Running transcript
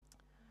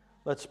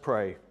Let's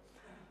pray.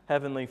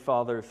 Heavenly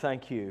Father,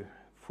 thank you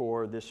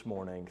for this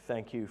morning.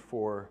 Thank you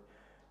for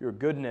your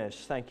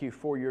goodness. Thank you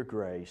for your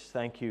grace.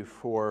 Thank you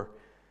for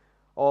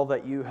all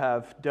that you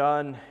have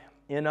done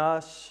in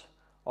us,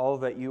 all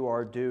that you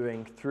are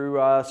doing through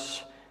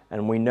us,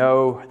 and we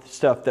know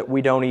stuff that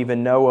we don't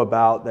even know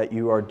about that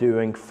you are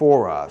doing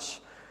for us.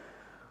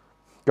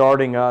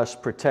 Guarding us,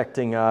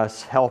 protecting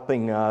us,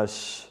 helping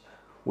us.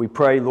 We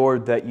pray,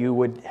 Lord, that you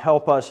would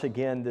help us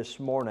again this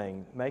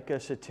morning. Make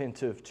us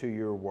attentive to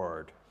your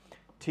word.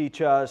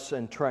 Teach us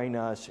and train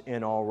us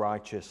in all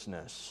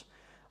righteousness.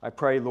 I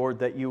pray, Lord,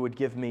 that you would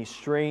give me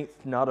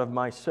strength, not of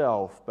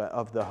myself, but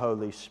of the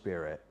Holy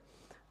Spirit.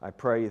 I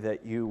pray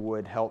that you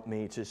would help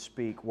me to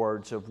speak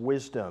words of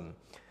wisdom,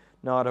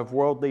 not of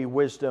worldly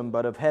wisdom,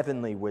 but of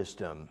heavenly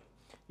wisdom,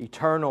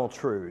 eternal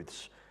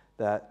truths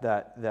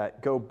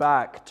that go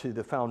back to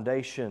the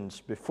foundations,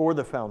 before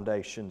the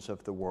foundations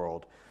of the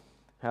world,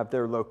 have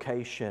their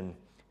location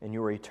in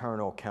your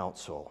eternal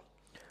counsel.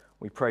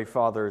 We pray,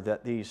 Father,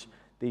 that these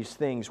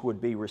things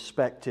would be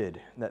respected,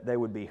 that they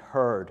would be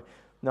heard,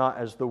 not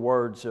as the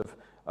words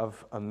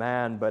of a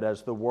man, but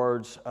as the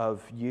words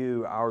of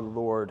you, our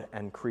Lord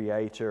and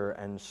Creator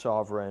and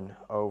Sovereign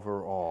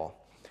over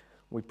all.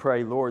 We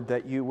pray, Lord,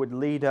 that you would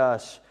lead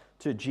us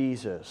to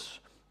Jesus,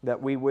 that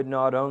we would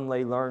not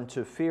only learn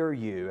to fear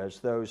you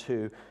as those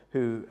who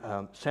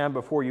stand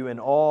before you in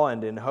awe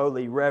and in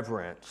holy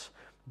reverence,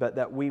 but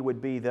that we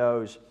would be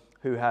those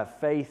who have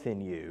faith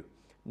in you,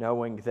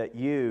 knowing that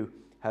you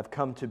have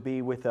come to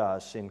be with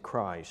us in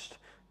Christ,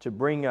 to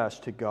bring us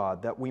to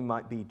God, that we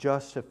might be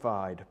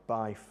justified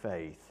by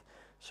faith.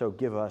 So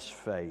give us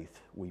faith,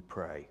 we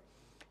pray.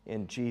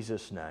 In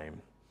Jesus'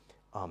 name,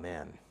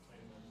 amen.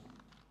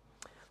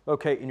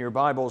 Locate in your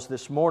Bibles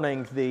this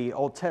morning the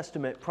Old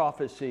Testament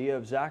prophecy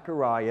of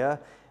Zechariah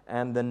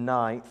and the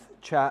 9th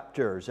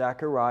chapter.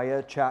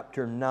 Zechariah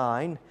chapter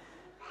 9.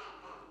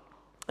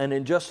 And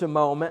in just a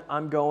moment,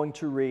 I'm going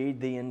to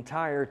read the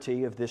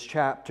entirety of this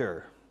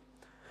chapter.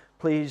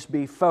 Please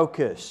be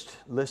focused.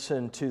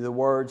 Listen to the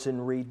words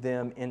and read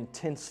them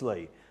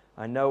intensely.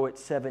 I know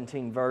it's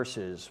 17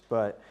 verses,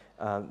 but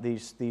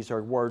these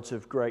are words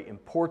of great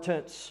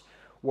importance,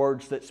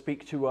 words that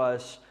speak to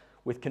us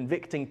with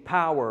convicting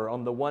power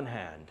on the one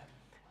hand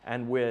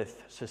and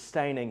with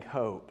sustaining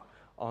hope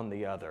on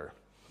the other.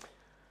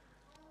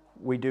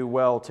 We do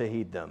well to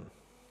heed them.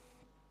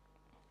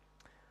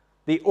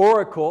 The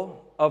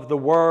oracle of the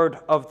word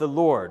of the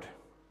Lord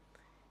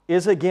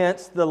is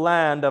against the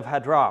land of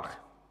Hadrach,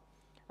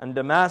 and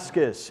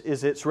Damascus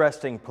is its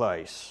resting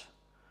place.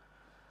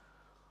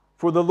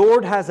 For the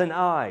Lord has an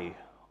eye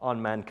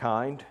on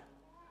mankind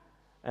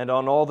and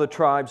on all the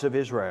tribes of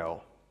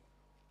Israel,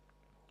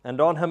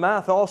 and on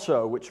Hamath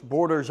also, which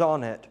borders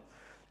on it,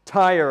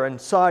 Tyre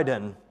and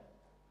Sidon,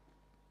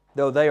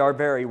 though they are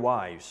very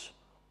wise.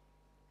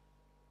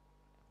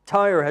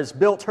 Tyre has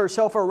built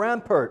herself a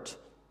rampart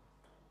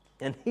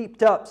and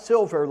heaped up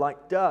silver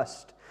like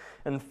dust,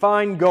 and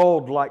fine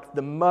gold like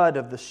the mud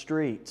of the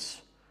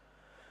streets.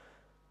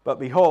 But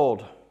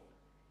behold,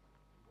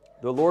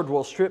 the Lord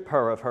will strip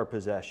her of her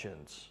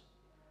possessions,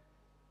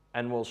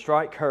 and will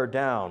strike her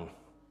down,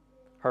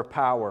 her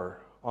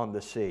power on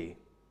the sea.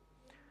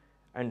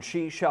 And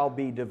she shall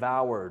be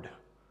devoured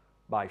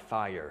by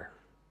fire.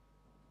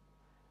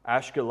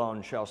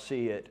 Ashkelon shall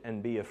see it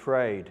and be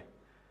afraid,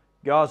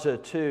 Gaza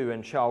too,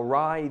 and shall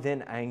writhe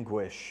in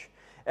anguish.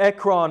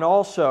 Ekron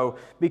also,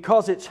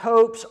 because its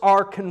hopes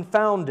are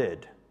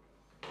confounded.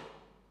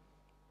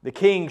 The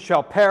king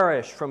shall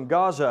perish from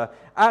Gaza.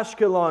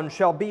 Ashkelon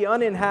shall be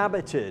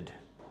uninhabited.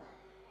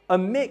 A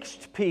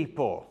mixed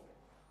people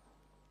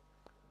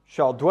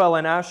shall dwell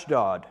in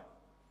Ashdod.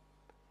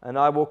 And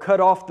I will cut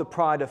off the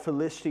pride of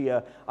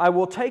Philistia. I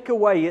will take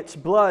away its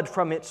blood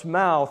from its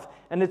mouth,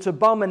 and its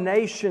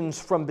abominations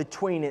from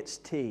between its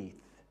teeth.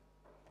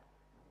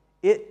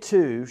 It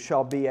too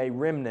shall be a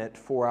remnant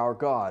for our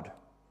God.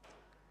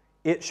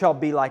 It shall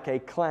be like a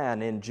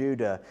clan in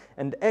Judah,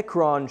 and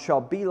Ekron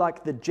shall be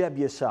like the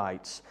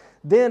Jebusites.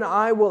 Then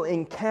I will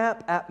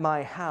encamp at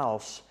my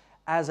house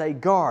as a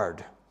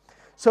guard,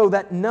 so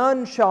that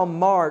none shall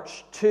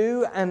march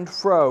to and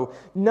fro.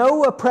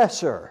 No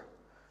oppressor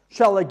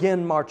shall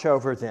again march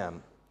over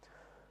them.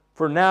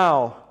 For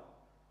now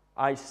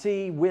I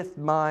see with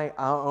my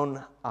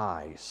own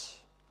eyes.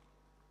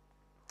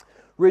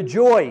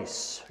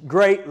 Rejoice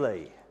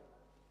greatly,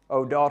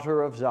 O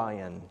daughter of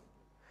Zion.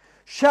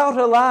 Shout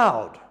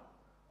aloud,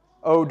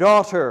 O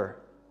daughter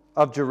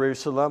of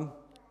Jerusalem.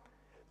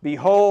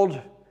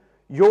 Behold,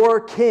 your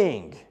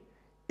king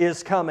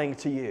is coming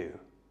to you.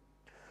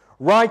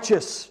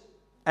 Righteous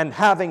and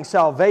having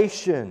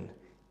salvation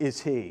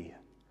is he.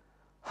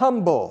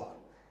 Humble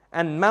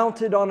and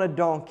mounted on a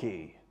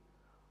donkey,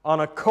 on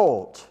a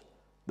colt,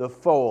 the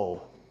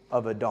foal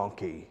of a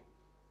donkey.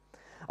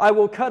 I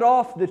will cut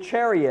off the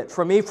chariot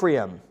from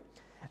Ephraim,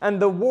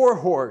 and the war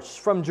horse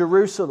from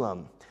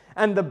Jerusalem,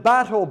 and the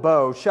battle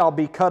bow shall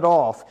be cut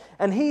off,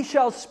 and he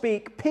shall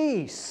speak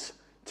peace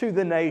to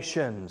the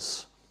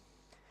nations.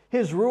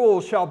 His rule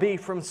shall be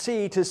from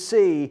sea to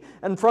sea,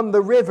 and from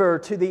the river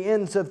to the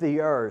ends of the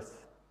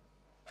earth.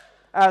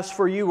 As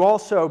for you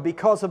also,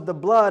 because of the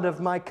blood of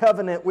my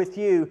covenant with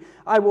you,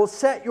 I will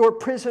set your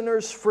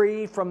prisoners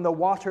free from the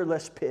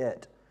waterless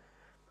pit.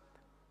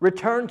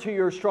 Return to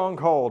your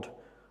stronghold,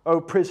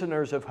 O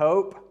prisoners of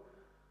hope.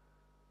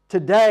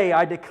 Today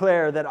I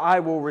declare that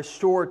I will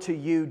restore to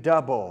you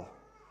double.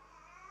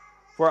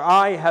 For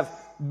I have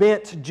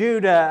bent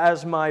Judah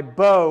as my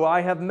bow.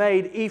 I have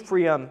made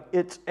Ephraim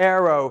its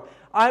arrow.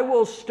 I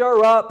will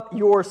stir up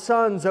your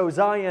sons, O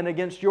Zion,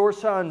 against your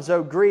sons,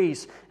 O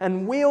Greece,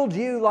 and wield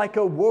you like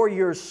a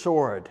warrior's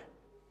sword.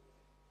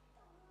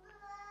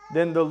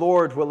 Then the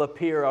Lord will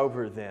appear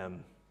over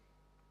them,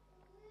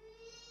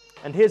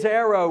 and His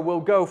arrow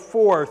will go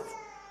forth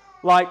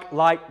like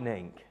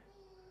lightning.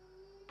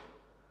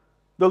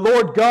 The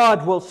Lord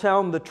God will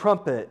sound the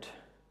trumpet,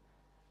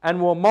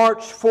 and will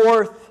march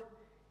forth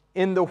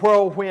in the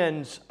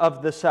whirlwinds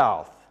of the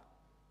south.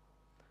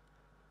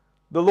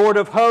 The Lord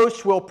of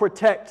hosts will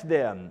protect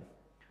them,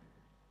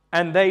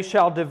 and they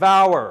shall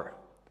devour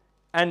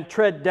and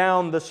tread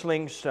down the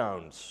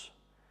slingstones.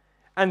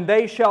 And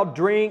they shall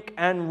drink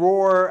and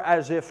roar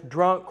as if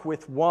drunk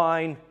with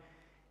wine,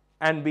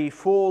 and be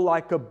full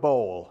like a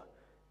bowl,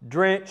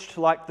 drenched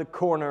like the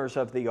corners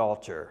of the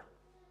altar.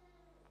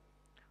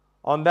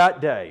 On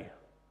that day,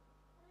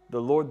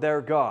 the Lord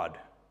their God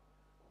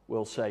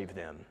will save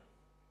them.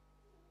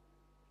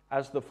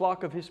 As the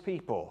flock of His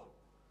people.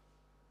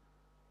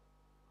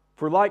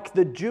 For like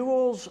the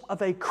jewels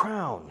of a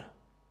crown,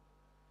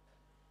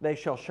 they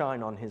shall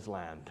shine on His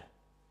land.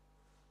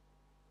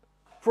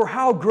 For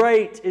how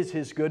great is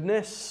His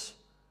goodness,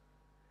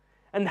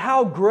 and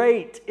how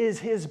great is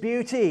His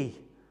beauty!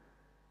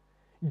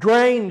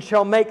 Grain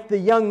shall make the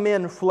young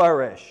men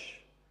flourish,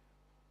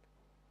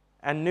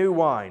 and new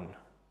wine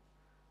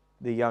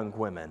the young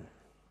women.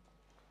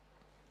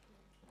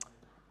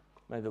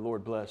 May the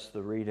Lord bless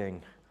the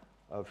reading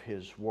of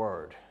His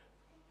Word.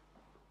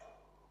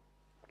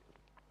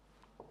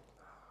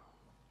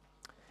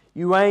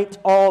 You ain't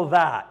all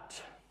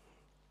that.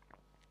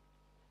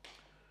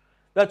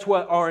 That's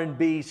what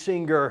R&B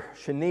singer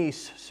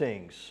Shanice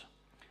sings,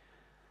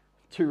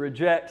 to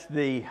reject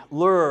the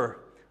lure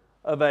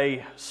of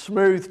a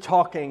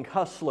smooth-talking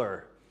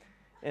hustler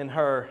in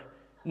her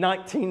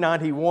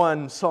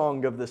 1991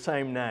 song of the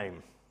same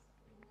name.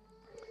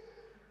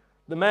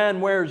 The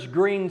man wears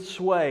green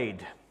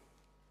suede,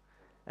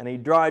 and he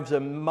drives a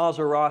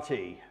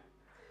Maserati.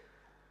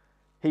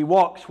 He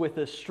walks with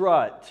a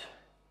strut.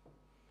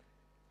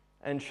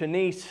 And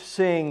Shanice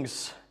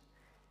sings,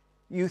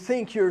 "You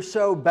think you're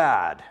so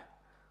bad,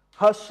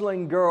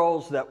 hustling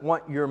girls that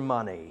want your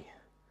money.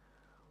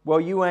 Well,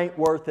 you ain't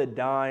worth a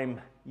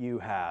dime you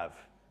have,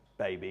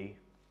 baby."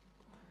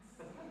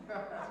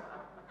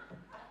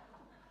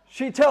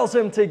 She tells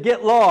him to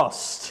get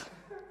lost,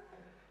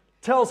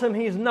 tells him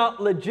he's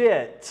not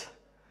legit,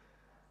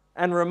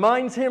 and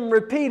reminds him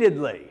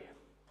repeatedly,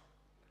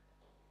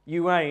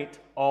 you ain't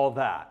all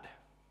that.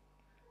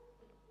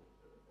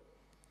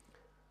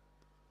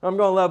 I'm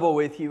going to level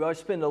with you. I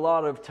spend a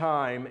lot of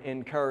time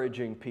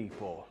encouraging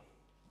people.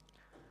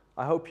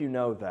 I hope you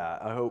know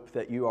that. I hope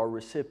that you are a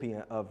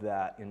recipient of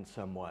that in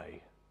some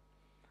way.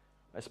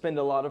 I spend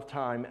a lot of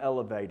time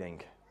elevating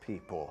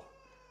people,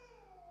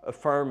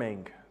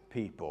 affirming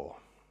people.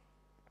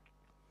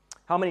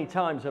 How many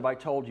times have I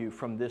told you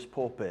from this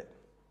pulpit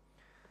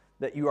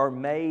that you are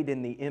made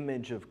in the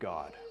image of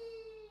God?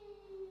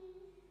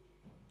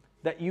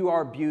 That you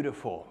are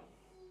beautiful.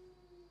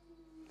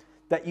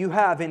 That you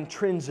have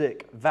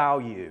intrinsic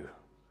value,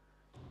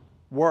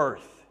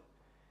 worth,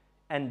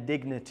 and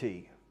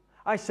dignity.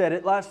 I said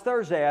it last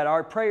Thursday at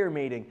our prayer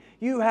meeting.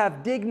 You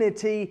have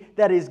dignity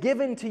that is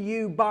given to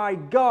you by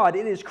God.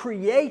 It is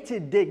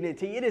created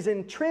dignity. It is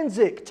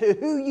intrinsic to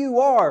who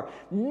you are.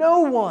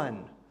 No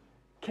one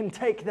can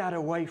take that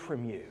away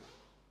from you.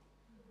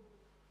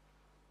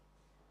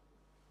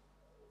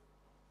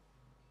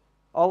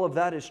 All of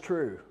that is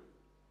true.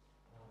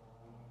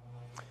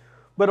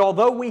 But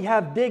although we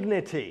have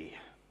dignity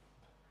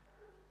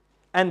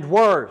and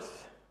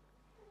worth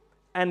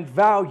and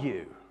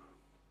value,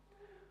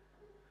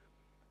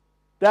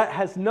 that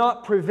has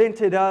not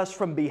prevented us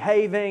from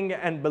behaving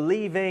and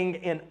believing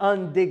in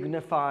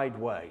undignified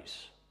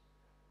ways.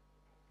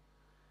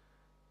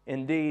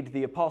 Indeed,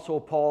 the Apostle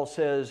Paul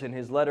says in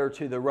his letter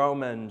to the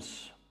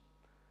Romans,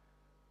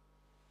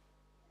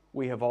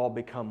 we have all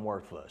become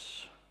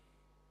worthless.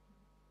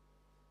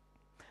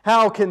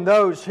 How can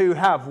those who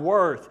have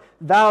worth,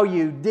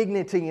 value,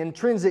 dignity,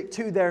 intrinsic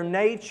to their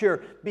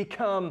nature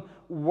become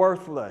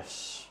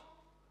worthless?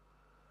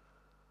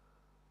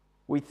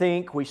 We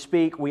think, we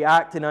speak, we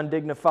act in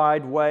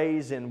undignified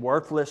ways, in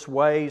worthless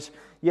ways.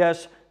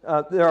 Yes,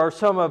 there are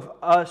some of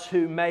us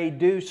who may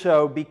do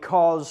so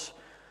because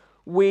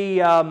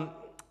we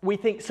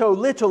think so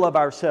little of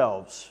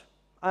ourselves.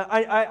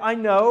 I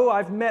know,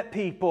 I've met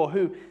people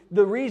who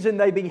the reason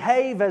they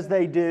behave as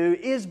they do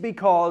is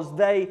because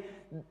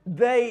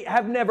they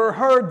have never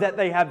heard that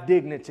they have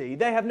dignity.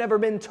 They have never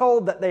been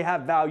told that they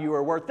have value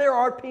or worth. There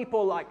are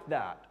people like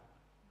that.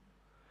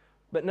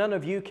 But none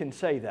of you can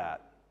say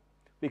that.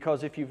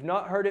 Because if you've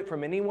not heard it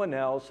from anyone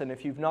else, and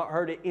if you've not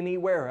heard it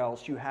anywhere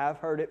else, you have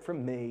heard it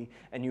from me,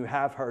 and you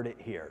have heard it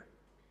here.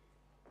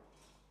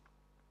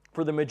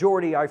 For the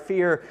majority, I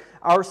fear,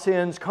 our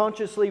sins,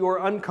 consciously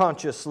or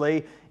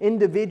unconsciously,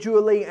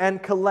 individually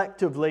and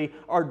collectively,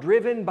 are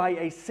driven by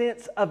a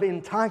sense of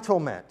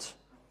entitlement.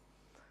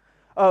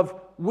 Of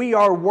we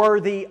are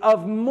worthy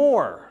of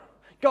more.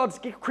 God's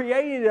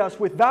created us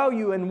with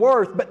value and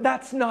worth, but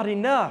that's not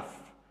enough.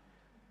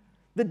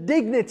 The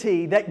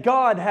dignity that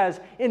God has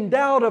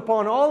endowed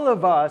upon all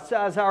of us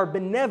as our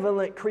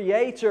benevolent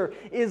Creator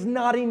is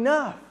not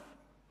enough.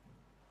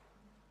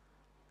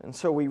 And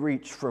so we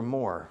reach for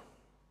more.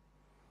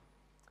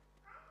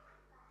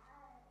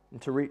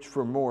 And to reach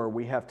for more,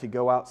 we have to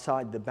go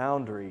outside the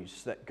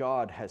boundaries that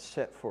God has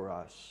set for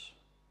us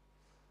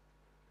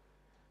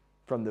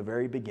from the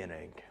very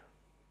beginning.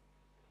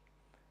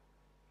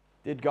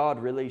 Did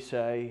God really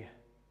say,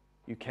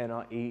 you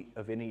cannot eat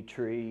of any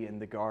tree in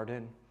the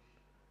garden?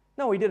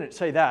 No, He didn't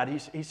say that.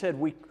 He said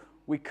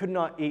we could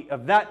not eat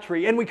of that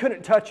tree, and we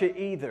couldn't touch it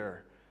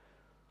either.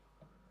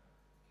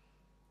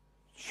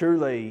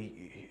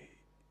 Surely,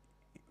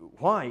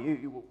 why?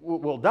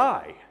 We'll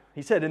die.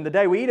 He said, in the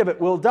day we eat of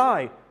it, we'll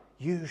die.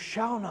 You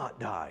shall not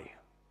die.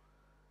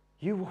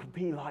 You will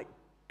be like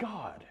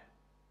God.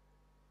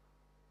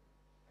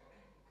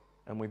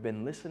 And we've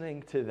been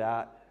listening to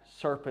that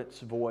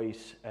serpent's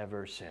voice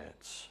ever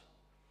since.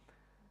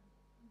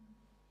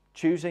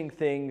 Choosing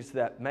things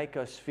that make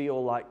us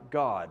feel like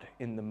God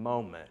in the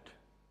moment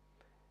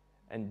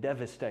and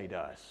devastate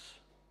us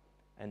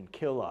and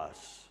kill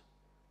us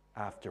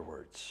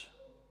afterwards.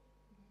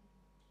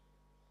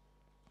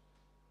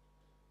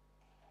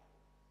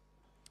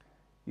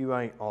 You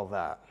ain't all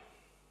that.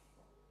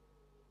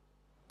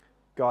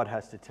 God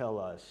has to tell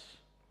us,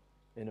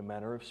 in a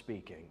manner of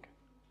speaking,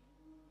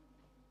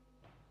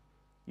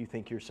 you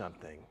think you're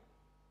something,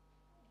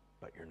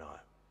 but you're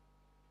not.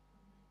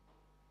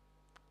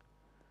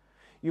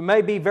 You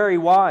may be very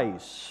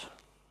wise,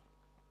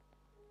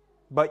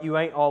 but you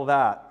ain't all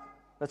that.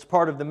 That's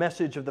part of the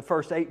message of the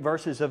first 8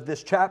 verses of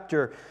this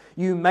chapter.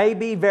 You may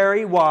be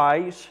very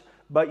wise,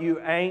 but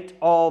you ain't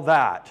all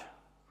that.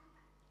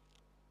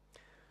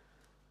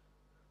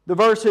 The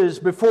verses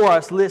before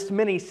us list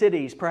many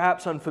cities,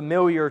 perhaps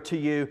unfamiliar to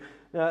you.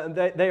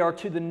 They are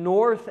to the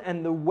north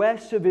and the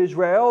west of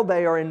Israel.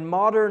 They are in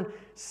modern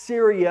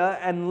Syria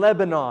and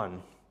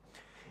Lebanon.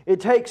 It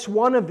takes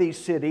one of these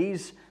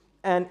cities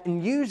and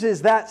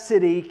uses that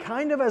city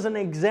kind of as an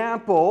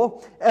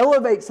example,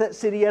 elevates that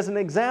city as an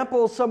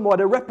example,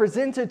 somewhat a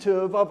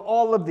representative of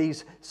all of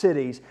these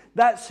cities.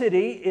 That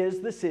city is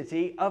the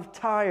city of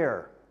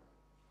Tyre.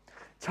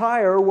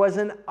 Tyre was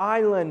an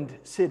island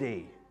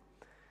city.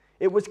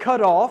 It was cut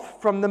off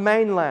from the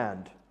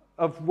mainland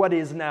of what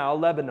is now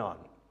Lebanon.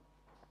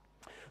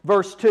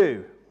 Verse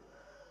 2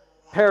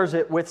 pairs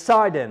it with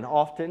Sidon.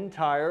 Often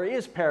Tyre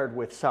is paired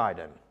with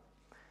Sidon.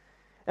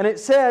 And it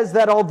says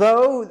that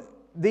although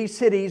these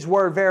cities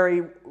were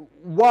very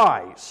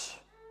wise,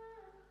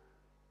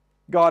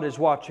 God is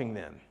watching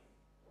them.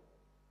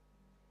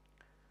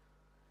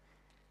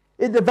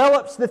 It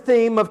develops the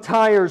theme of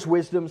Tyre's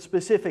wisdom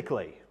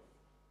specifically.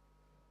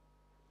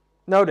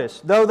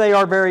 Notice, though they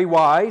are very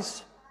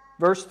wise,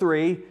 verse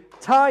 3,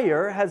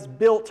 Tyre has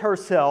built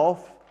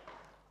herself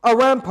a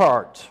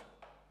rampart.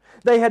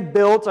 They had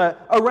built a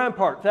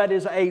rampart, that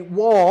is a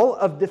wall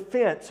of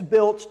defense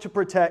built to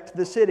protect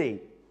the city.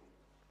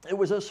 It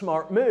was a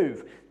smart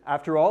move.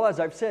 After all, as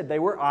I've said, they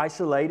were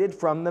isolated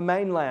from the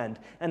mainland.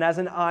 And as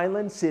an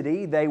island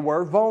city, they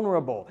were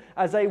vulnerable.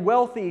 As a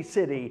wealthy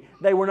city,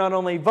 they were not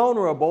only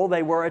vulnerable,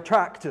 they were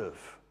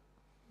attractive.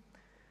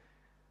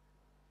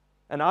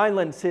 An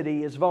island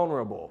city is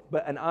vulnerable,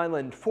 but an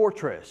island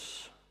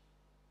fortress,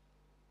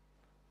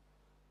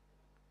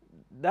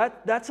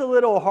 that's a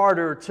little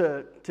harder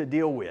to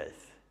deal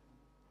with.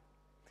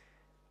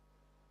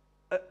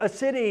 A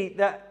city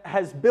that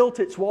has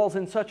built its walls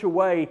in such a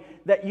way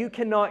that you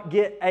cannot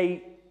get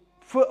a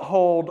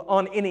foothold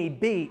on any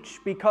beach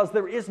because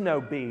there is no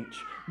beach.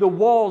 The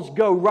walls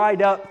go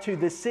right up to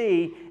the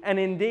sea and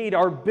indeed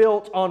are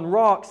built on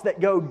rocks that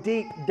go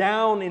deep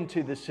down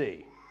into the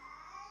sea.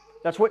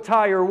 That's what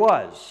Tyre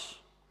was.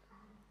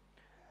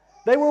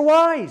 They were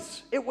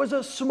wise. It was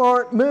a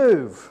smart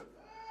move.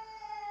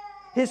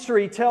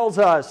 History tells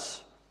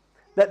us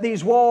that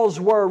these walls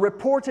were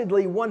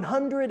reportedly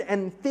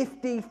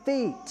 150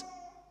 feet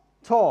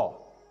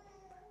tall.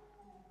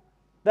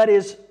 That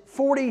is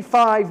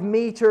 45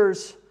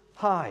 meters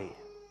high.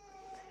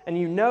 And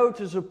you know,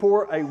 to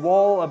support a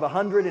wall of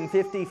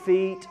 150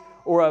 feet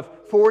or of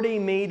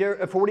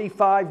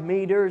 45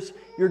 meters,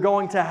 you're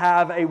going to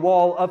have a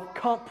wall of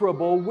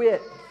comparable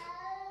width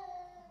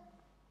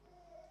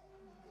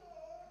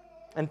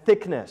and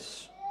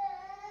thickness.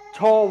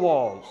 Tall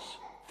walls,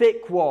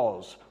 thick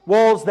walls,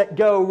 walls that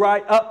go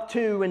right up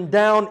to and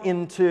down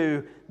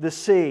into the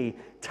sea.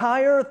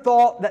 Tyre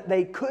thought that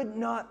they could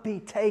not be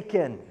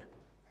taken.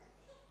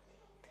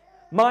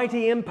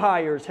 Mighty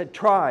empires had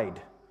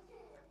tried.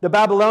 The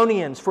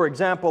Babylonians, for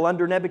example,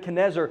 under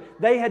Nebuchadnezzar,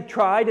 they had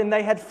tried and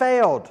they had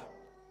failed.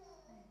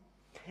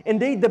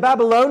 Indeed, the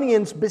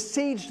Babylonians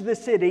besieged the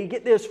city,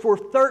 get this, for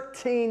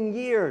 13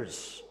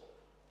 years.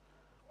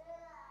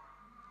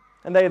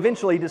 And they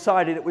eventually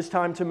decided it was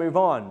time to move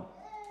on.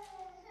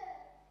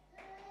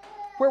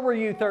 Where were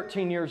you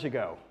 13 years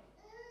ago?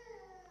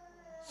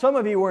 Some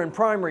of you were in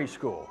primary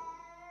school.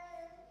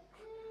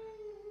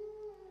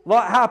 A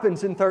lot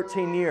happens in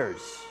 13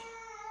 years.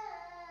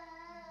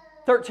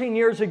 13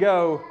 years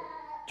ago,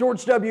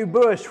 George W.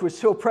 Bush was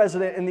still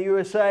president in the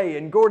USA,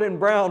 and Gordon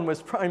Brown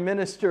was Prime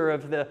Minister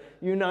of the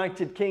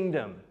United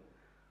Kingdom.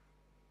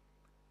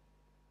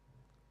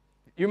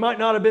 You might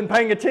not have been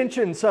paying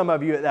attention, some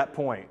of you, at that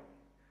point.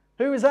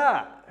 Who was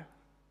that?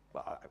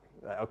 Well,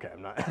 okay,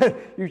 I'm not.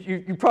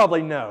 you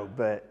probably know,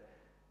 but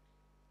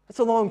that's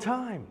a long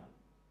time.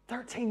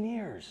 13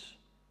 years.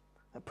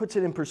 That puts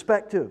it in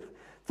perspective.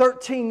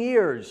 13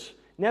 years,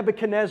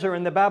 Nebuchadnezzar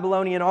and the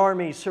Babylonian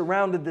army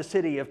surrounded the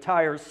city of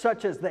Tyre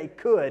such as they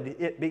could,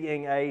 it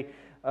being a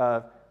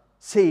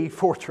sea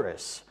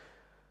fortress.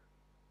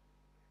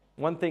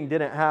 One thing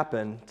didn't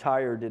happen.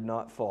 Tyre did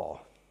not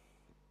fall.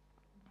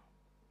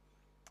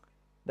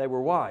 They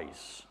were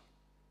wise.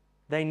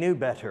 They knew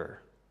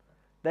better.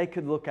 They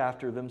could look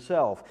after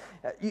themselves.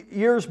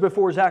 Years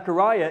before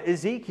Zechariah,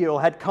 Ezekiel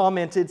had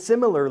commented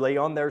similarly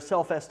on their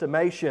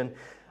self-estimation.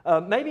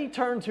 Maybe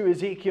turn to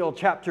Ezekiel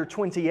chapter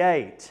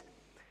 28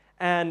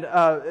 and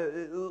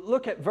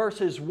look at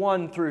verses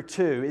 1 through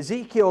 2.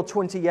 Ezekiel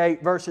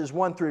 28 verses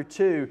 1 through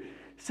 2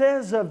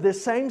 says of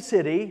this same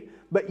city,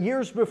 but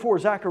years before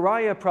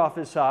Zechariah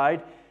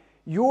prophesied,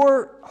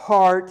 "Your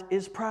heart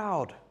is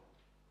proud,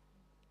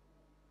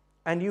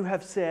 and you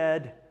have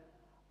said,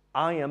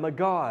 I am a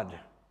god.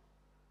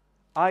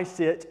 I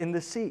sit in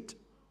the seat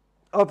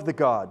of the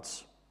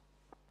gods,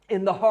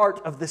 in the heart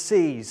of the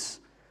seas."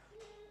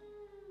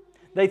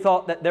 They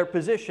thought that their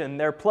position,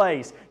 their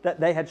place, that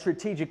they had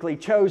strategically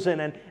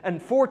chosen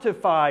and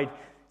fortified,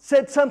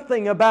 said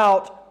something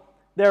about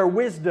their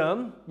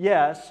wisdom,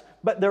 yes,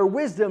 but their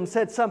wisdom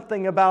said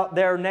something about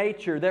their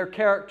nature, their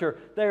character.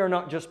 They are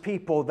not just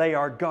people, they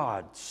are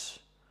gods.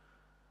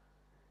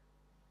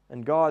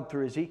 And God,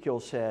 through Ezekiel,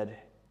 said,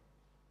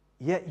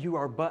 "Yet you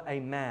are but a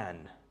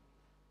man,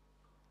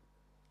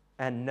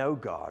 and no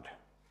God,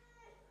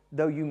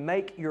 though you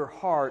make your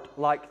heart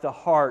like the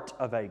heart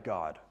of a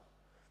god."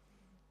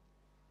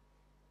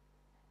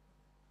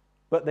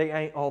 But they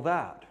ain't all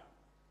that.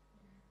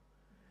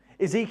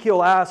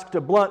 Ezekiel asked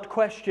a blunt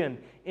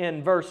question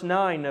in verse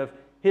 9 of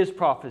his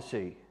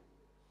prophecy.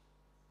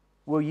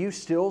 "Will you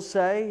still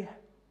say,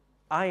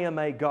 I am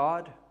a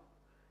god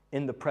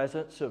in the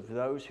presence of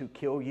those who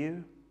kill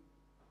you?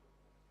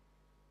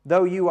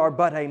 Though you are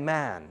but a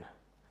man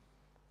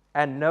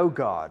and no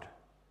God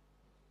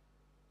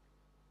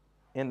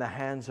in the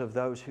hands of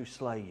those who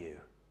slay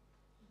you."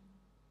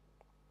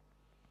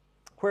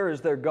 Where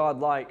is their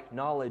godlike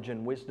knowledge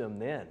and wisdom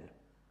then?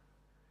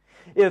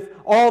 If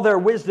all their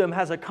wisdom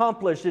has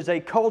accomplished is a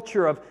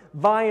culture of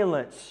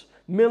violence,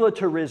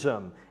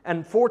 militarism,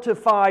 and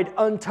fortified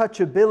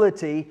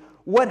untouchability,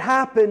 what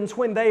happens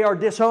when they are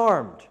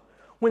disarmed,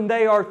 when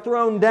they are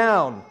thrown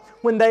down,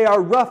 when they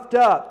are roughed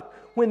up,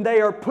 when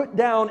they are put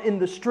down in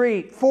the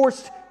street,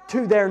 forced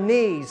to their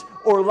knees,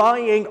 or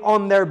lying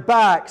on their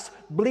backs,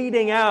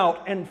 bleeding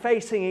out and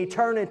facing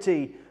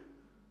eternity?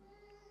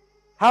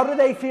 How do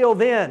they feel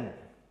then?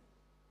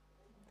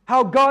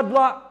 How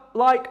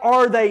godlike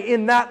are they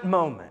in that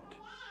moment?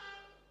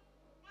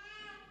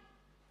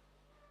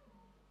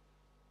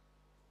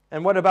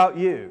 And what about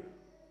you?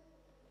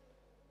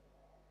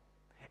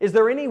 Is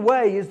there any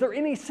way, is there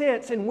any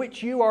sense in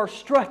which you are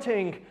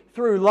strutting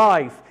through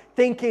life,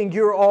 thinking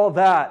you're all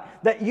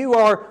that you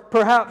are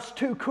perhaps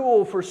too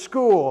cool for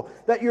school,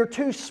 that you're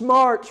too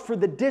smart for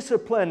the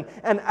discipline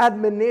and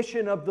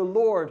admonition of the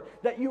Lord,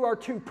 that you are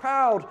too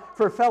proud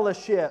for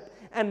fellowship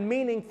and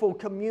meaningful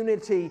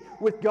community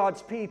with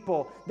God's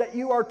people, that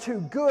you are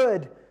too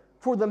good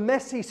for the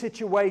messy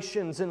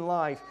situations in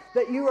life,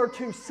 that you are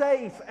too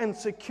safe and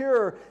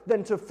secure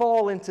than to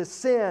fall into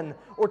sin,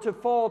 or to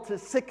fall to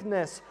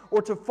sickness,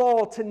 or to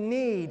fall to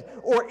need,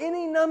 or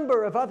any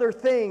number of other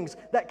things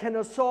that can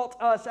assault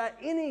us at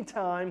any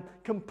time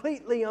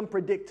completely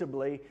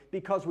unpredictably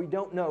because we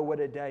don't know what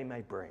a day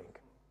may bring.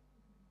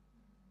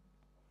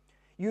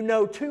 You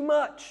know too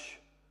much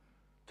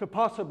to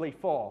possibly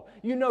fall.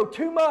 You know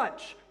too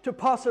much to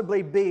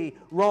possibly be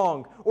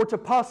wrong or to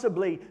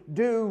possibly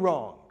do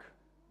wrong.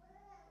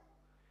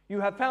 You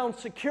have found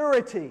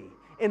security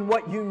in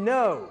what you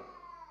know.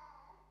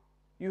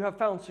 You have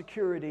found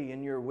security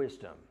in your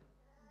wisdom.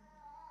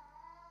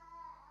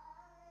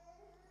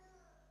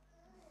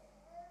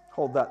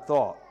 Hold that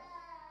thought.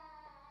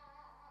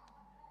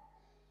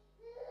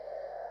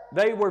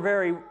 They were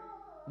very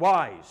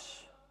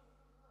wise.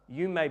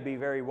 You may be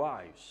very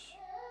wise.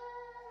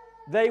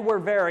 They were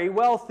very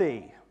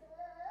wealthy.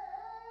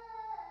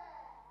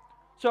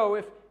 So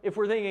if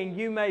we're thinking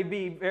you may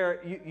be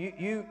very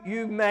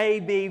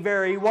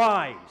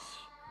wise,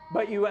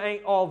 but you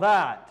ain't all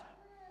that,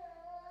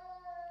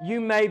 You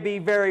may be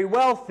very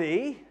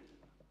wealthy.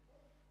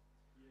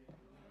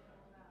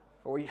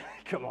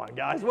 Come on,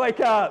 guys, wake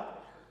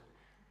up.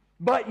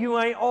 But you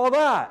ain't all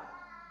that.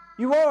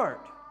 You aren't.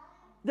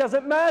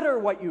 Doesn't matter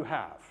what you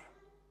have.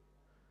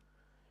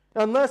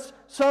 Unless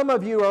some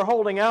of you are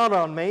holding out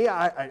on me,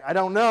 I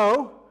don't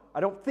know. I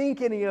don't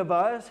think any of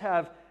us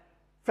have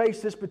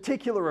faced this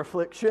particular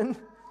affliction.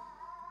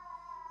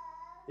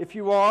 If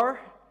you are,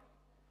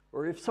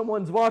 or if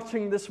someone's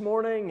watching this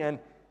morning and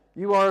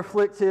you are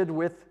afflicted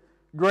with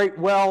great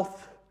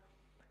wealth,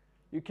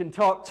 you can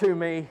talk to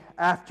me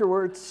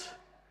afterwards.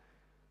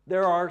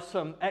 There are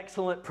some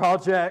excellent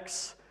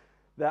projects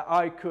that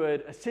I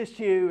could assist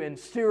you in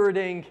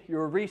stewarding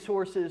your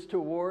resources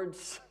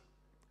towards.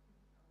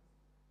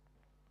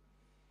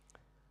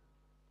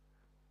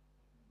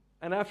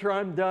 And after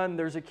I'm done,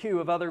 there's a queue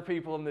of other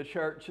people in the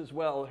church as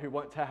well who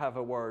want to have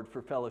a word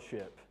for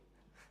fellowship.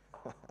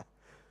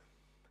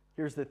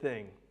 Here's the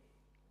thing.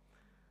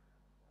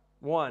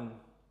 One,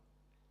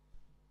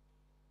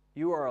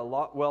 you are a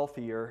lot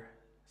wealthier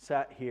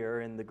sat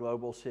here in the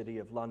global city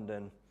of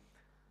London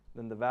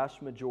than the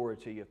vast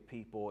majority of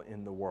people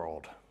in the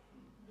world.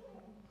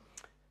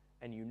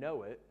 And you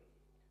know it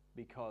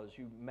because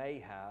you may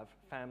have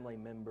family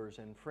members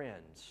and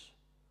friends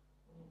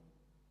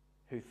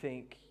who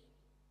think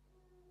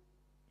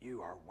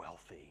you are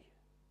wealthy.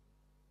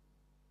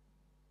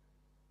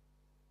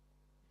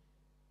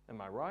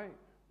 Am I right?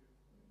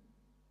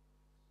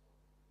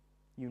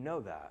 You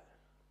know that.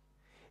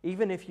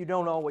 Even if you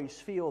don't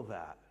always feel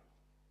that.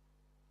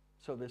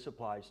 So this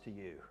applies to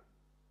you.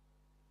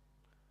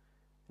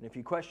 And if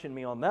you question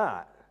me on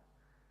that,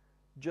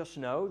 just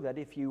know that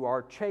if you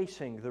are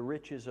chasing the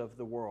riches of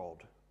the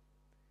world,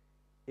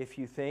 if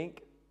you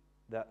think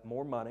that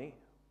more money,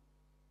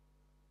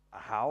 a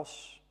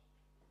house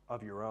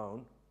of your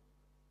own,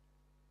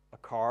 a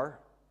car,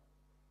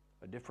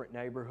 a different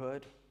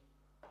neighborhood,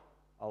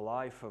 a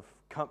life of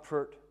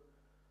comfort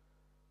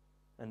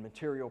and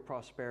material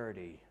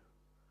prosperity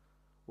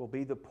will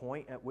be the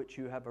point at which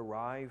you have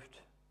arrived,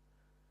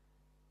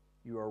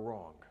 you are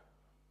wrong.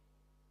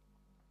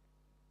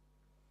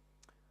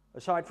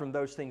 Aside from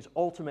those things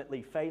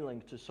ultimately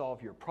failing to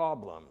solve your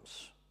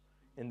problems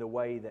in the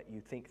way that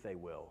you think they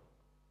will,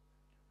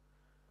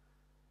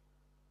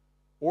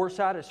 or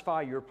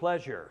satisfy your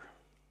pleasure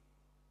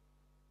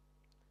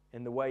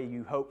in the way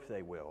you hope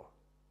they will,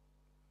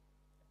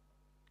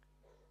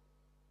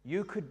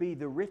 you could be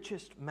the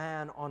richest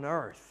man on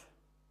earth,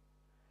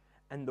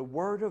 and the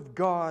Word of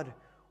God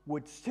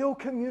would still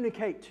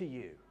communicate to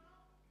you.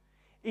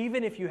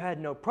 Even if you had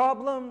no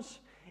problems,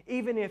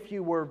 even if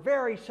you were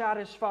very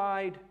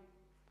satisfied,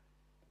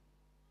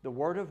 the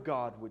Word of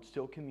God would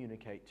still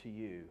communicate to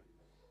you,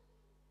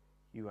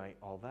 you ain't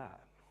all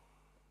that.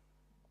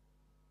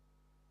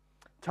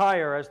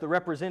 Tyre, as the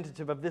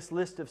representative of this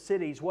list of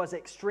cities, was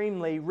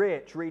extremely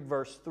rich. Read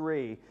verse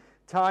 3.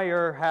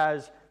 Tyre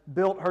has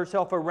built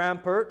herself a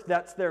rampart.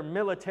 That's their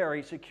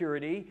military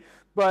security.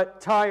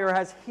 But Tyre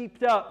has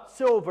heaped up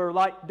silver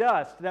like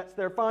dust. That's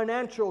their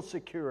financial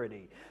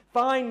security.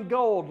 Fine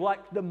gold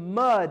like the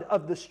mud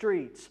of the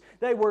streets.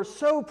 They were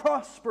so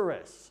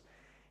prosperous.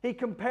 He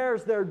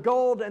compares their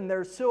gold and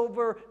their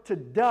silver to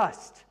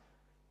dust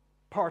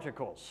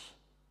particles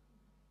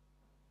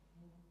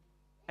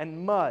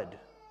and mud,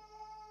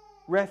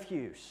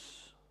 refuse.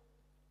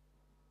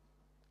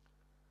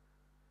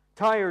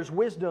 Tyre's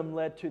wisdom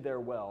led to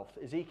their wealth.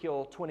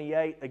 Ezekiel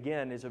 28,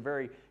 again, is a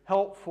very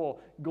helpful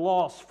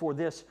gloss for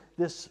this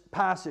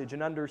passage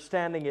and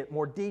understanding it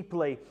more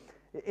deeply.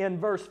 In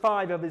verse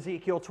 5 of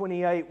Ezekiel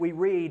 28, we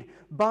read,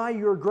 "By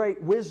your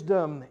great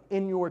wisdom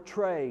in your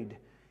trade,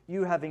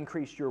 you have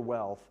increased your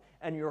wealth,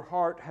 and your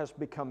heart has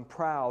become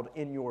proud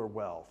in your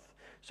wealth."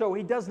 So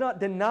he does not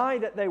deny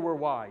that they were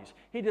wise.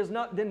 He does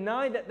not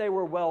deny that they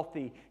were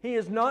wealthy. He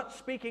is not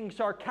speaking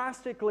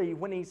sarcastically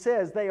when he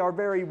says they are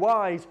very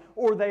wise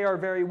or they are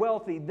very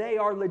wealthy. They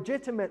are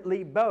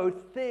legitimately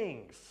both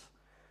things.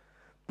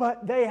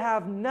 But they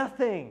have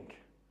nothing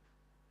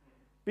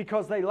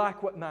because they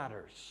lack what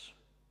matters.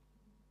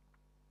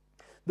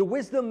 The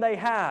wisdom they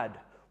had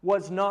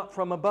was not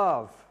from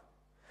above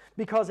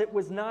because it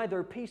was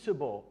neither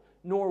peaceable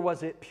nor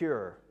was it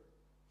pure.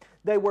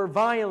 They were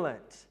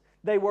violent.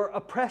 They were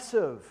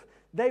oppressive.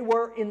 They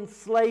were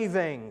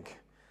enslaving.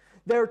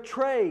 Their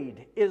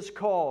trade is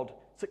called,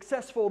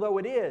 successful though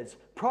it is,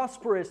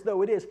 prosperous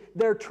though it is,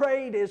 their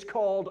trade is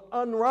called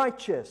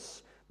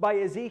unrighteous by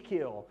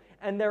Ezekiel.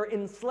 And their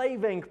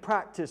enslaving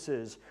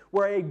practices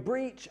were a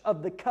breach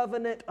of the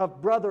covenant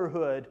of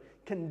brotherhood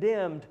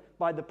condemned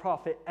by the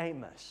prophet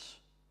Amos.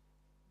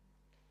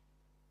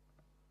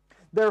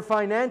 Their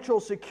financial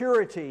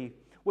security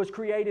was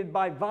created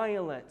by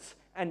violence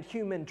and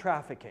human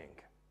trafficking.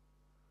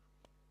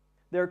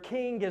 Their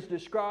king is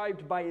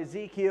described by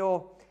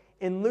Ezekiel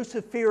in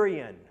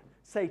Luciferian,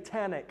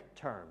 satanic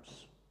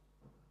terms.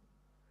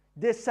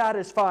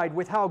 Dissatisfied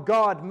with how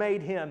God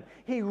made him,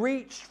 he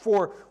reached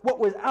for what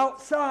was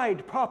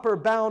outside proper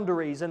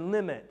boundaries and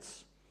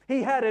limits.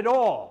 He had it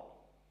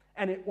all,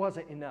 and it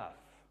wasn't enough.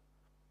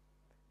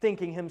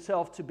 thinking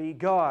himself to be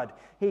God.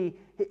 He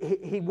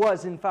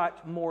was, in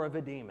fact, more of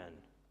a demon.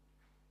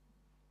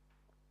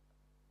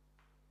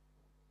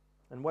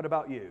 And what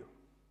about you?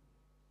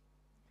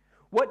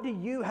 What do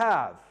you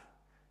have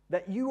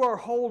that you are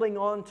holding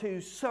on to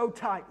so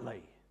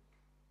tightly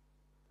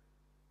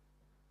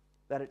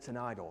that it's an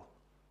idol?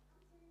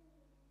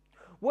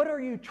 What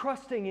are you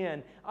trusting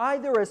in,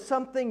 either as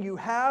something you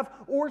have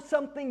or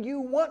something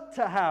you want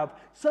to have,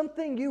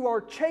 something you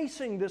are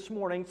chasing this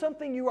morning,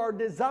 something you are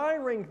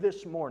desiring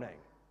this morning?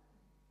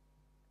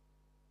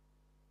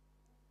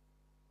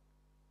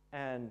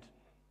 And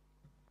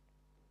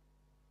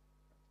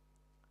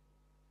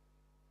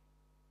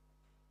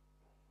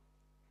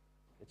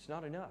it's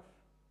not enough.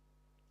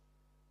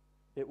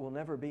 It will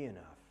never be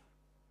enough.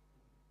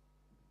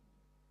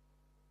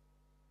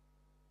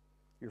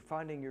 You're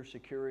finding your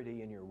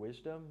security in your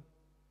wisdom.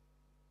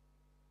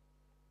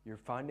 You're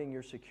finding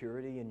your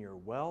security in your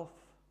wealth.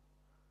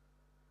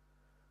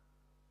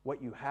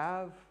 What you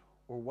have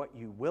or what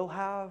you will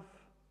have.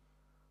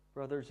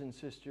 Brothers and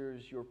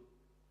sisters, your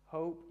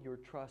hope, your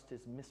trust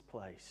is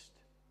misplaced.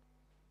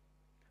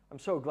 I'm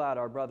so glad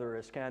our brother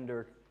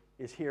Iskander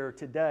is here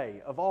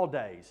today. Of all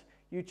days,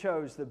 you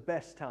chose the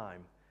best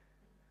time,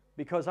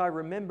 because I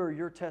remember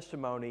your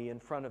testimony in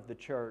front of the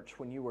church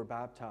when you were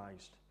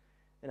baptized.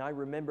 And I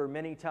remember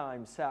many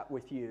times sat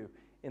with you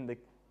in the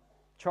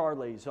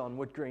Charlie's on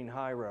Wood Green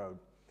High Road.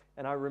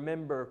 And I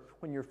remember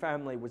when your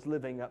family was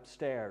living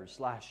upstairs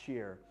last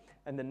year.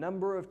 And the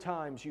number of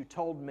times you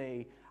told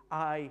me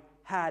I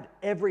had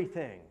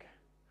everything,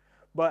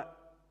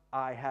 but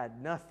I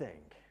had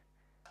nothing.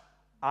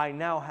 I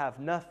now have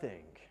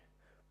nothing,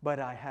 but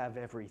I have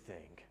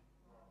everything.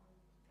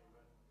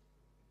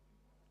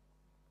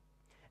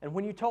 And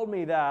when you told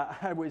me that,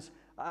 I was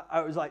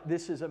like,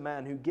 this is a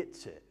man who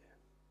gets it.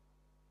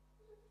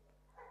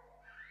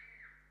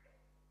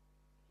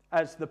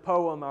 As the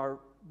poem our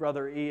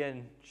brother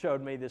Ian showed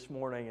me this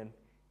morning and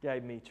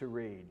gave me to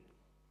read,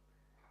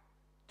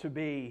 to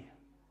be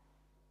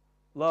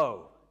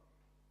low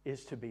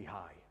is to be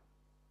high.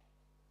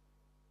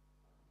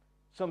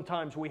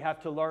 Sometimes we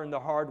have to learn the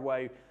hard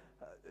way,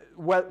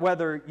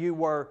 whether you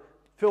were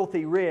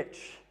filthy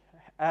rich,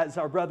 as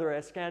our brother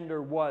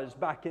Iskander was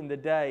back in the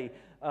day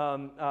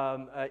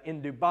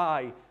in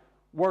Dubai,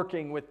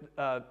 working with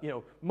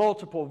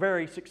multiple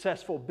very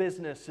successful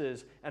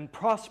businesses and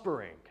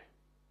prospering.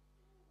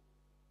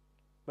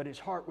 But his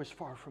heart was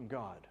far from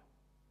God.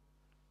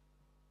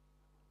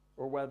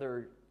 Or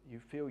whether you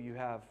feel you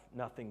have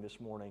nothing this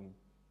morning,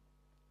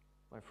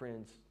 my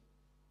friends,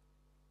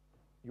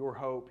 your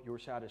hope, your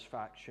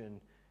satisfaction,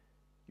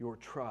 your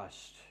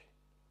trust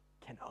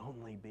can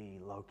only be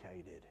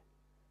located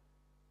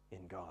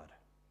in God.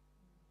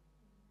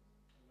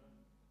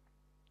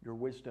 Your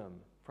wisdom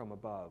from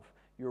above,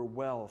 your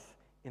wealth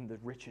in the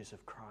riches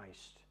of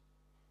Christ.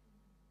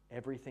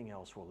 Everything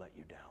else will let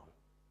you down.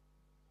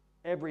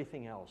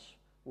 Everything else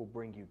will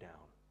bring you down.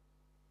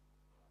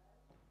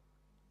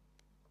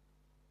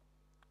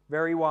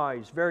 Very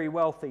wise, very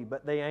wealthy,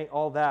 but they ain't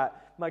all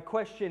that. My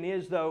question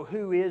is, though,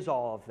 who is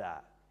all of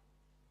that?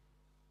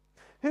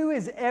 Who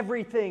is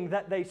everything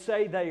that they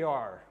say they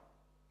are?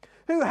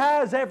 Who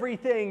has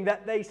everything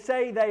that they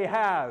say they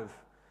have?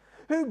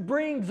 Who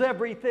brings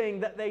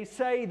everything that they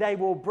say they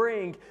will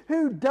bring?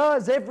 Who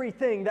does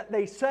everything that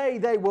they say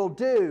they will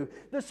do?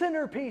 The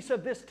centerpiece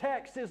of this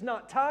text is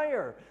not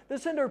Tyre. The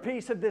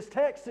centerpiece of this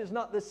text is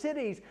not the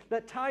cities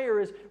that Tyre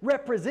is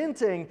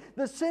representing.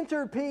 The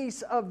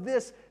centerpiece of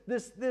this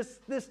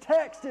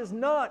text is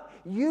not,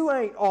 you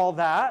ain't all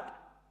that.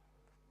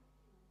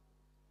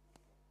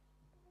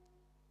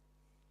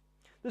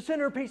 The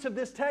centerpiece of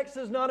this text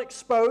is not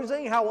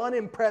exposing how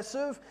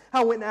unimpressive,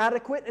 how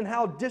inadequate, and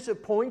how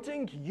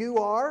disappointing you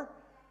are.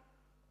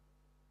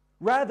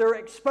 Rather,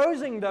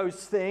 exposing those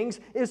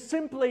things is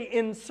simply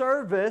in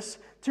service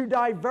to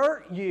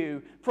divert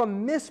you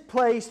from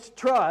misplaced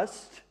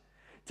trust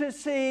to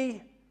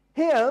see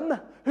Him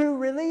who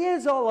really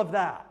is all of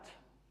that.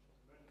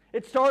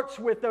 It starts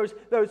with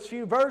those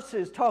few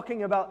verses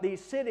talking about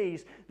these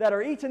cities that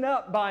are eaten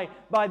up by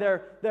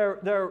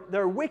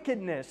their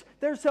wickedness.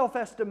 Their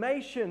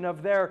self-estimation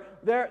of their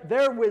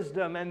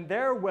wisdom and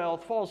their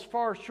wealth falls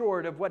far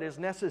short of what is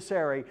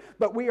necessary.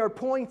 But we are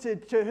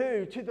pointed to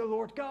who? To the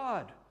Lord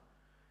God.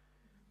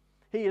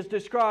 He is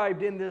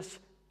described in this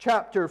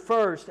chapter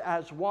first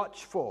as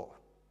watchful.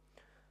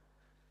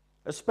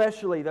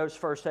 Especially those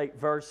first 8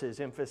 verses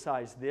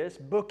emphasize this.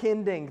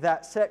 Bookending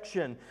that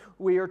section,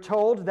 we are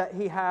told that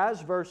He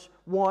has, verse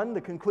 1,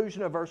 the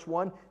conclusion of verse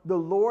 1, the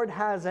Lord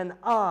has an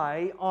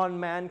eye on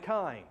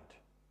mankind.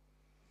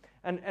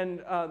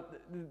 And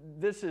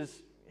this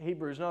is,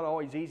 Hebrew is not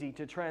always easy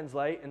to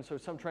translate, and so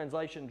some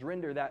translations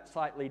render that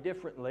slightly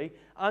differently.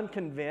 I'm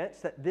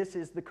convinced that this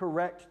is the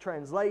correct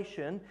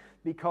translation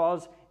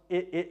because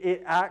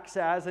it acts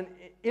as an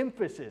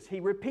emphasis. He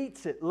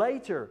repeats it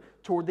later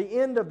toward the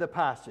end of the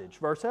passage.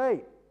 Verse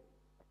 8,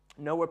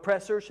 no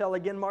oppressor shall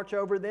again march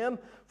over them,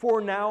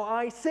 for now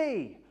I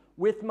see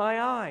with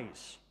my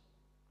eyes.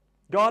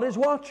 God is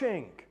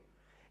watching.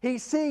 He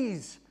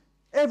sees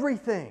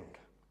Everything.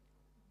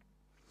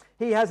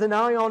 He has an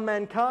eye on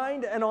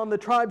mankind and on the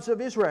tribes of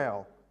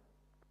Israel.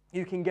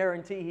 You can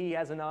guarantee He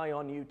has an eye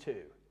on you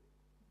too.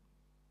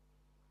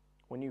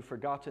 When you've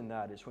forgotten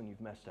that is when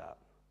you've messed up.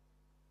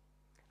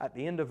 At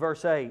the end of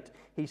verse 8,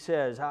 He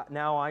says,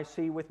 "Now I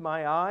see with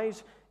my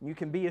eyes." You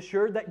can be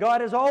assured that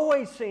God has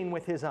always seen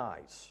with His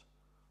eyes.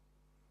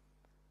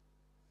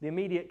 The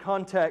immediate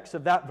context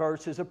of that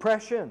verse is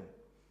oppression.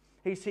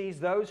 He sees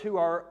those who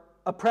are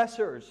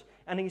oppressors,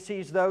 and He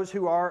sees those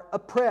who are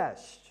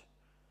oppressed.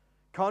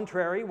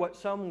 Contrary, what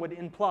some would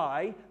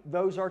imply,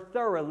 those are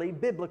thoroughly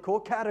biblical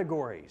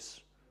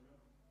categories.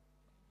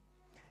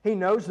 He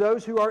knows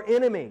those who are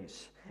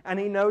enemies, and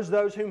He knows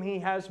those whom He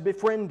has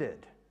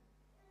befriended.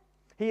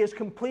 He is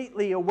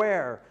completely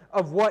aware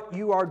of what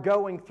you are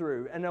going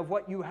through and of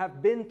what you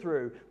have been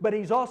through, but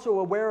He's also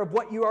aware of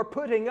what you are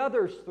putting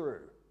others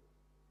through.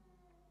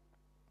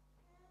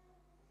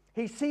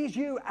 He sees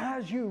you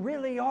as you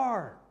really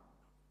are,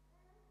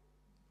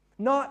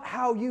 not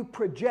how you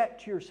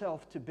project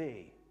yourself to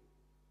be.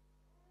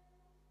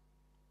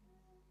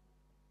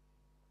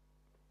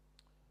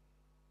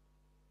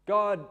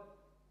 God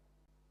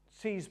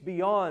sees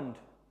beyond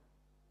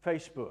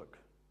Facebook.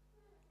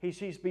 He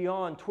sees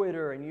beyond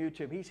Twitter and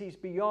YouTube. He sees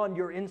beyond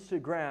your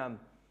Instagram.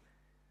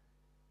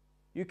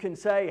 You can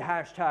say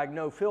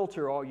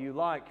 #NoFilter all you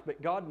like,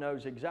 but God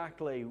knows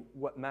exactly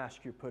what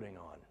mask you're putting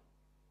on.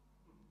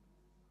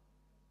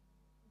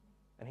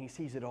 And He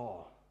sees it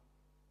all.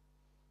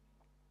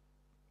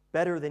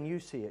 Better than you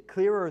see it,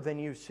 clearer than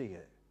you see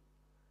it.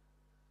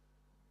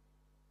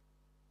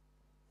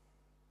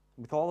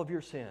 With all of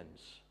your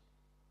sins,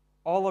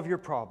 all of your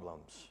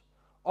problems,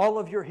 all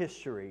of your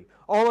history,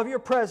 all of your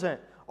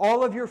present,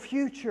 all of your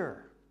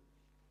future.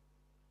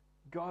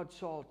 God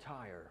saw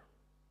Tyre.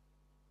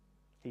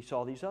 He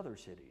saw these other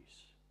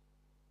cities.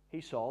 He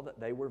saw that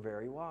they were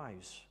very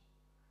wise.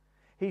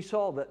 He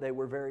saw that they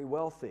were very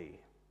wealthy.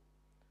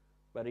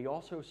 But He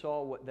also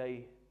saw what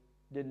they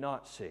did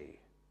not see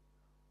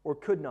or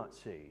could not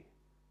see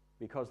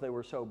because they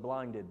were so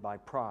blinded by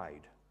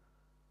pride,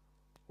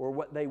 or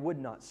what they would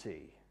not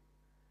see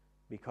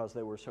because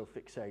they were so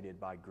fixated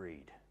by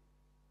greed.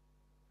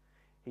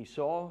 He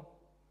saw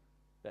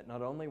that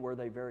not only were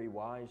they very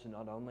wise and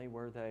not only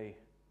were they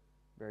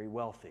very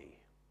wealthy,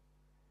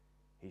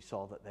 He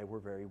saw that they were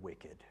very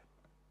wicked.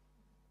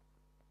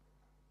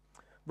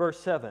 Verse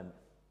 7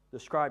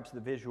 describes the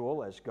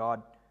visual as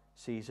God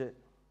sees it.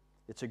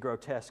 It's a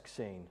grotesque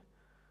scene.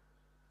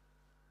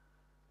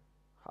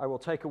 "I will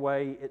take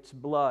away its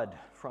blood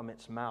from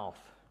its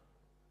mouth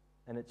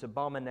and its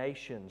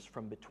abominations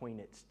from between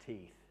its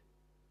teeth."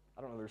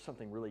 I don't know, there's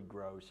something really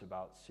gross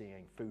about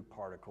seeing food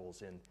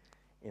particles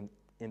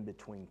in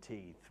between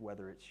teeth,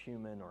 whether it's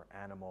human or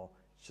animal.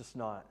 It's just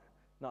not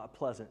a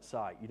pleasant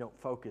sight. You don't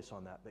focus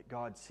on that. But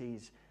God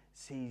sees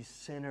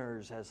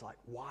sinners as like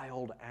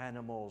wild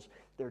animals,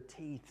 their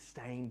teeth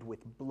stained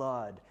with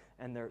blood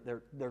and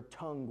their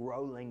tongue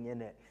rolling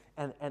in it,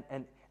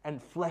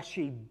 and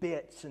fleshy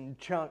bits and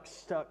chunks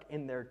stuck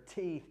in their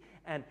teeth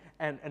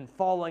and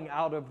falling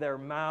out of their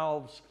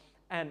mouths.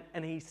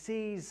 And He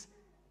sees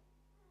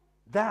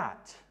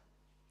that.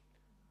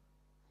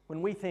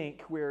 When we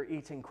think we're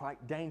eating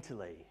quite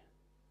daintily,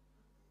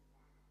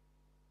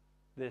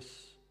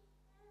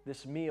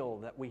 this meal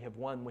that we have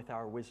won with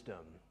our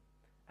wisdom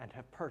and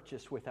have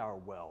purchased with our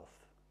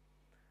wealth,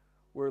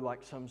 we're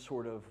like some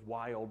sort of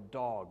wild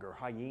dog or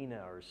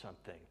hyena or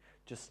something,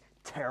 just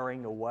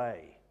tearing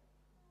away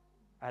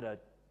at a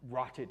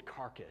rotted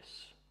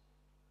carcass.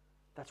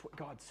 That's what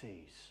God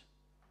sees.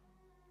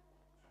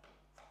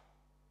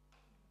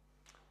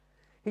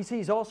 He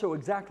sees also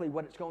exactly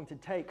what it's going to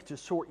take to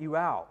sort you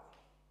out.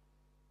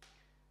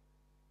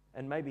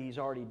 And maybe He's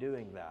already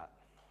doing that.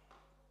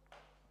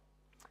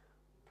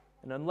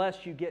 And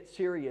unless you get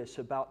serious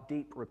about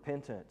deep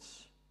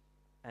repentance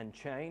and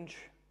change,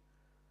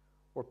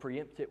 or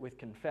preempt it with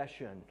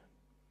confession,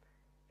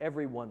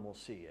 everyone will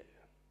see it.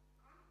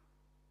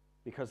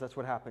 Because that's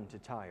what happened to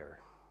Tyre.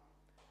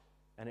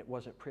 And it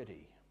wasn't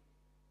pretty.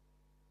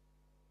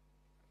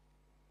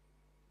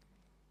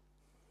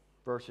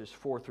 Verses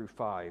 4 through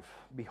 5.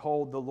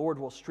 "Behold, the Lord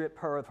will strip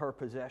her of her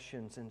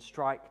possessions and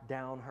strike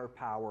down her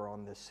power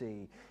on the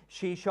sea.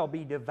 She shall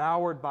be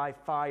devoured by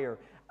fire.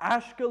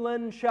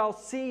 Ashkelon shall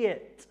see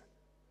it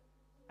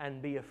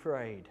and be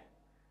afraid.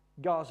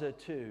 Gaza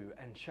too,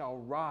 and shall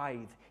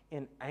writhe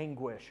in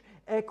anguish.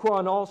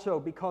 Ekron also,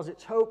 because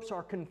its hopes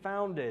are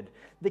confounded.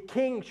 The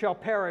king shall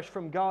perish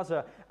from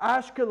Gaza.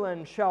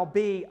 Ashkelon shall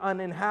be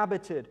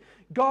uninhabited."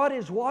 God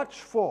is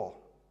watchful.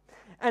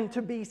 And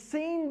to be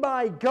seen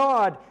by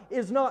God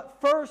is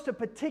not first a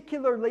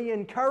particularly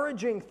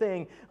encouraging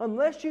thing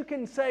unless you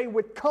can say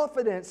with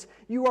confidence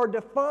you are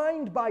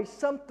defined by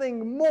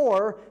something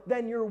more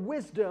than your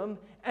wisdom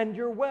and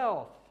your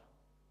wealth.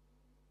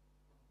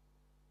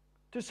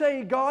 To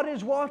say God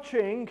is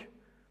watching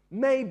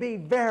may be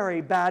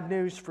very bad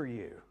news for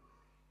you.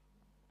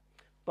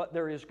 But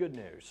there is good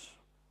news.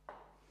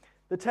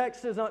 The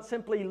text does not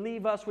simply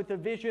leave us with a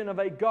vision of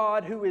a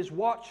God who is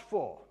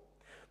watchful,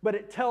 but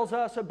it tells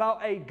us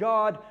about a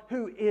God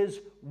who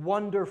is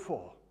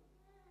wonderful.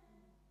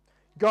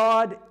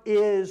 God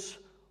is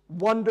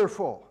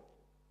wonderful.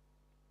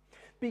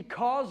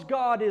 Because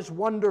God is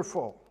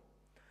wonderful,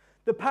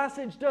 the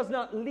passage does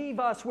not leave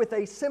us with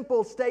a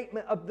simple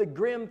statement of the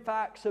grim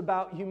facts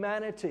about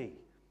humanity,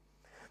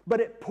 but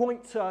it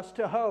points us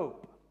to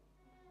hope.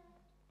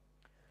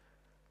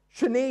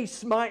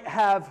 Shanice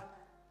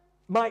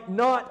might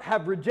not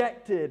have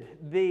rejected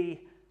the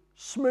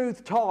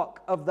smooth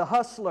talk of the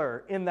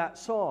hustler in that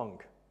song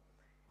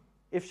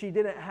if she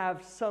didn't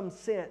have some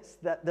sense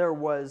that there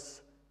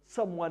was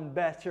someone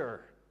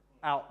better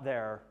out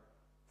there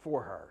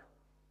for her.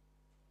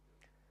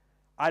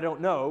 I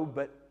don't know,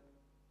 but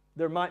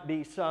there might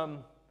be some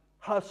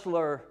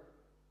hustler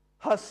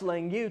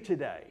hustling you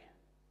today.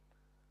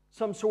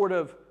 Some sort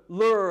of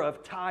lure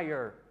of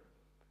Tyre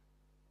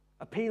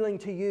appealing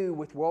to you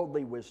with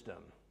worldly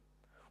wisdom,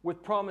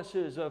 with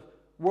promises of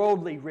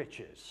worldly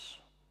riches.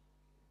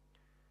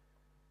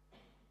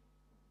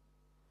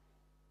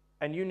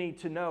 And you need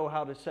to know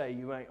how to say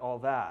you ain't all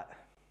that.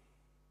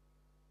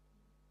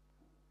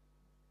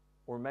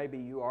 Or maybe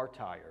you are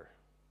Tyre.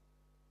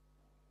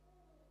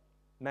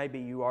 Maybe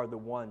you are the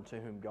one to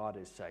whom God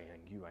is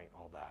saying, you ain't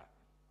all that.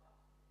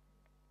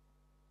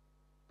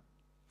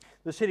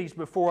 The cities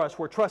before us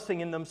were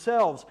trusting in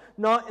themselves,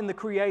 not in the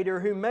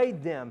Creator who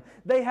made them.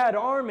 They had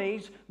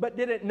armies, but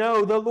didn't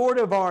know the Lord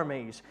of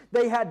armies.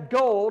 They had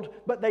gold,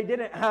 but they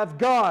didn't have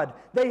God.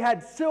 They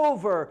had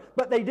silver,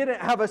 but they didn't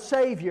have a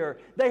Savior.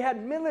 They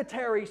had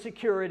military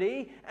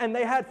security, and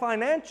they had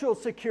financial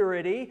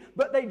security,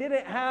 but they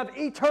didn't have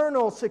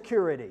eternal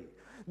security.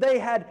 They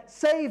had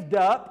saved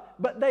up,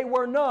 but they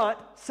were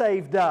not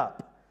saved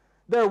up.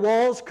 Their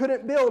walls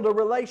couldn't build a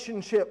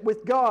relationship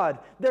with God.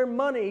 Their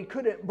money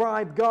couldn't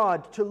bribe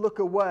God to look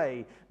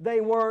away.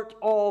 They weren't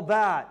all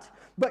that.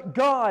 But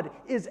God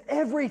is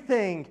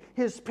everything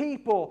His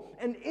people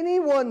and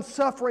anyone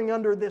suffering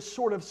under this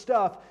sort of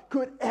stuff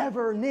could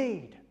ever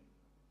need.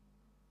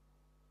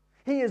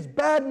 He is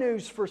bad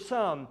news for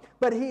some,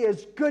 but He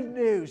is good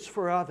news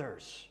for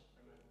others.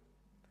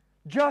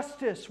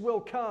 Justice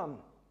will come.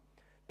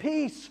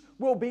 Peace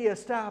will be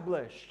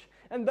established.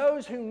 And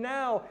those who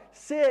now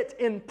sit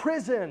in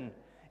prison,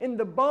 in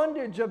the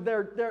bondage of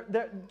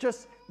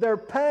their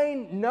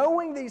pain,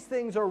 knowing these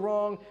things are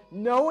wrong,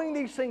 knowing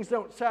these things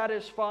don't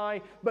satisfy,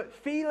 but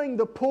feeling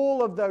the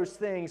pull of those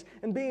things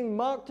and being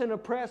mocked and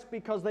oppressed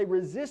because they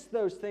resist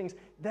those things,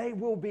 they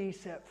will be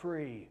set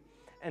free.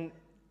 And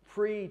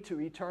free to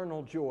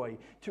eternal joy,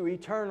 to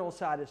eternal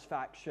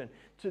satisfaction,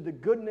 to the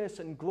goodness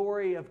and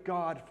glory of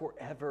God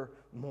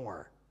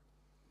forevermore.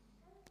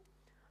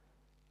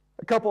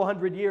 A couple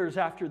hundred years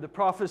after the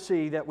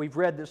prophecy that we've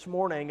read this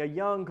morning, a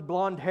young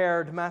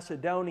blonde-haired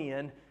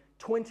Macedonian,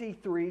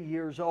 23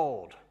 years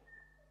old.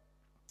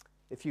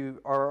 If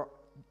you are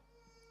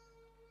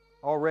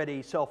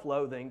already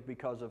self-loathing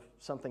because of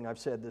something I've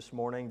said this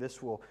morning, this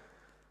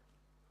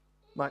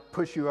might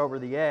push you over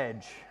the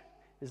edge.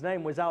 His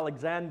name was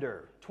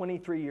Alexander,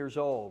 23 years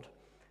old,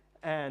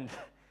 and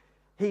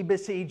he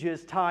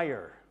besieges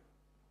Tyre.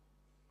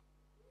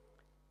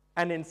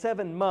 And in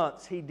 7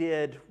 months, he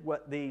did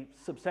what the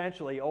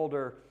substantially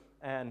older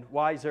and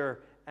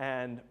wiser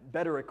and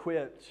better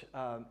equipped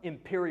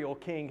imperial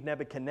king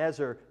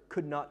Nebuchadnezzar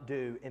could not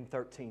do in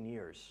 13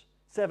 years.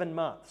 7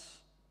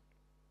 months.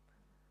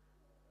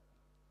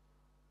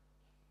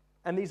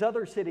 And these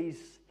other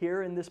cities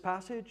here in this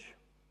passage,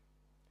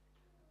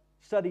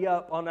 study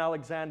up on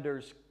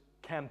Alexander's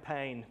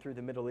campaign through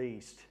the Middle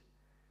East.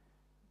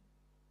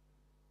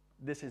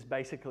 This is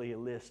basically a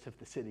list of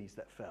the cities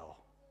that fell.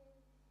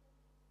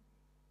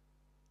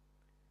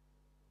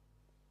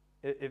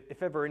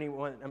 If ever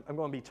anyone, I'm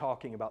going to be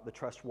talking about the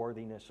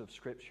trustworthiness of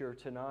Scripture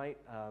tonight.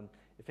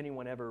 If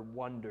anyone ever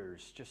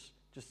wonders, just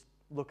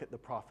look at the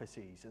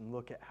prophecies and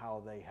look at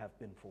how they have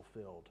been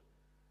fulfilled.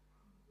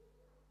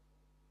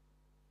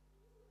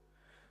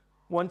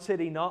 One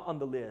city not on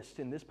the list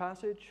in this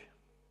passage,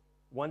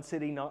 one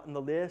city not on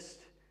the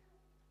list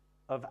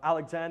of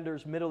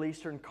Alexander's Middle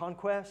Eastern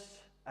conquests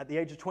at the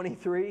age of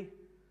 23.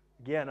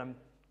 Again, I'm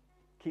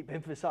keep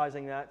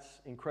emphasizing that's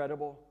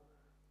incredible.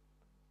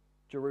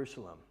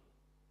 Jerusalem.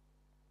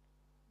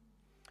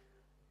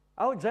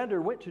 Alexander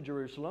went to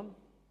Jerusalem.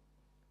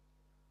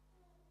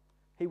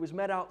 He was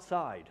met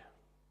outside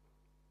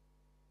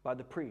by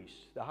the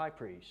priest, the high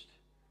priest,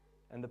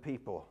 and the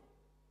people.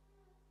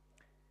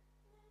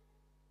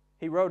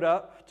 He rode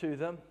up to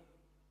them,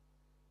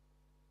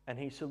 and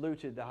he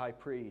saluted the high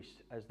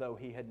priest as though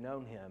he had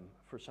known him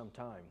for some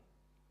time.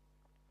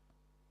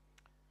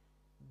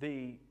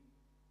 The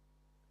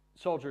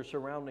soldiers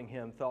surrounding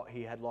him thought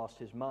he had lost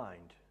his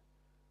mind.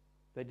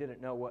 They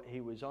didn't know what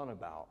he was on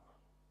about.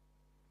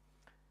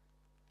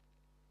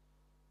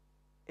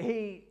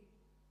 He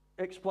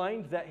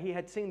explained that he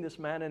had seen this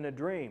man in a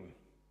dream,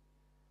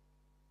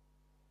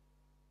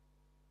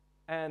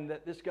 and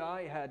that this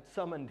guy had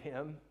summoned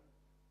him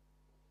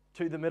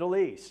to the Middle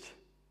East.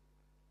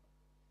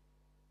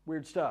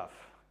 Weird stuff.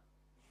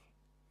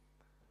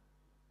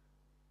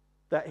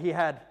 That he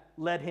had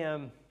led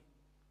him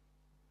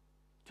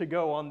to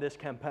go on this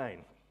campaign,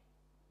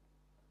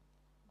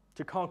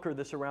 to conquer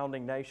the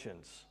surrounding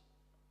nations.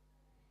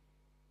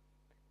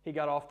 He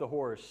got off the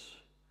horse.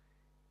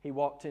 He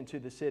walked into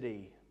the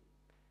city.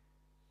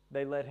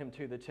 They led him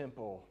to the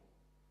temple.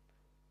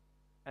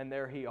 And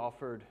there he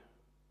offered,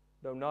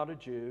 though not a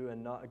Jew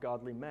and not a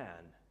godly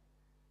man,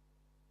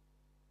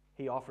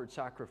 he offered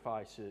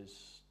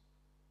sacrifices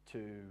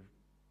to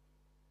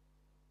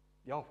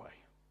Yahweh.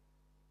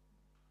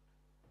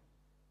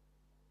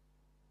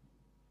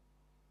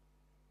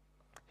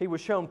 He was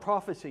shown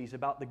prophecies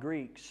about the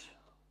Greeks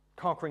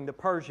conquering the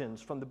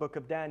Persians from the book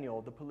of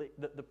Daniel.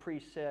 The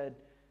priest said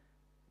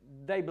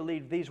they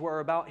believed these were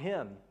about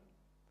him.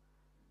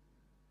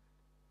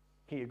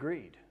 He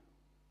agreed.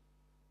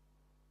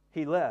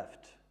 He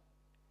left,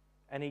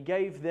 and he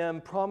gave them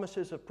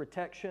promises of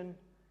protection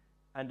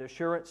and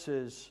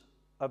assurances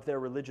of their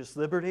religious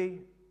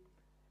liberty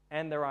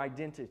and their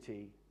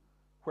identity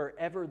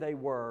wherever they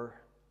were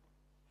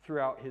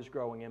throughout his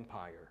growing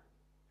empire,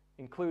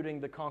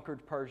 including the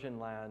conquered Persian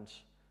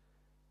lands.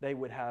 They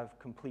would have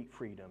complete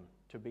freedom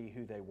to be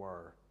who they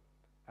were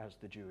as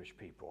the Jewish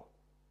people.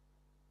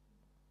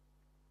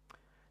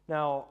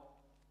 Now,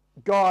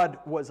 God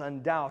was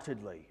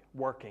undoubtedly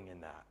working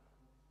in that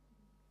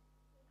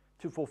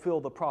to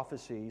fulfill the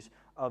prophecies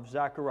of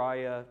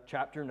Zechariah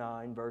chapter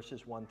 9,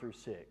 verses 1 through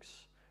 6.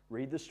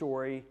 Read the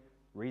story,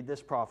 read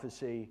this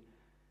prophecy,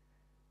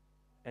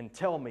 and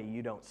tell me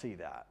you don't see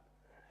that.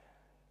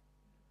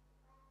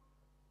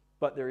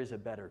 But there is a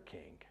better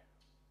king.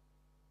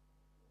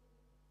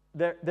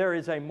 There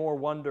is a more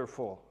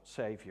wonderful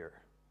Savior.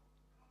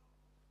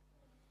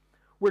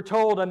 We're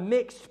told a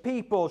mixed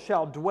people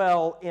shall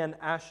dwell in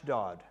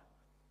Ashdod.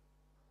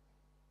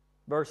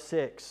 Verse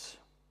 6.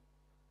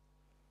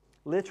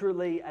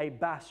 Literally a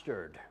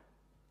bastard,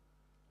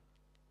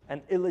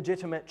 an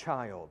illegitimate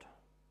child.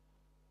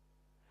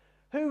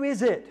 Who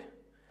is it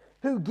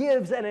who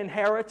gives an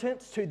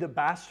inheritance to the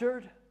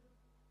bastard?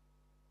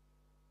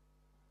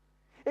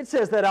 It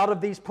says that out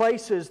of these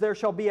places there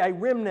shall be a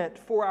remnant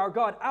for our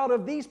God. Out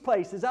of these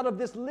places, out of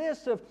this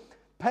list of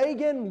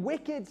pagan,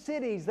 wicked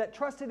cities that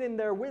trusted in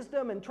their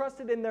wisdom and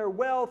trusted in their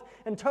wealth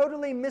and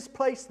totally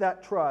misplaced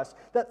that trust,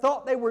 that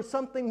thought they were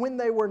something when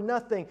they were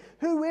nothing.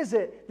 Who is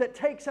it that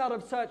takes out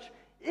of such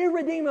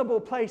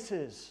irredeemable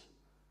places,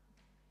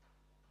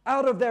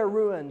 out of their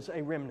ruins,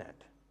 a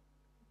remnant?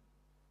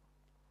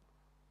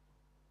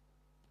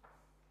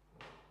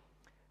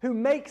 Who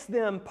makes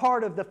them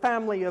part of the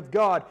family of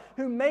God,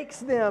 who makes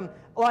them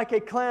like a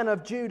clan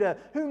of Judah,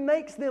 who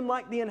makes them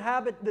like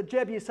the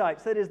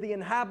Jebusites, that is, the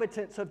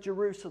inhabitants of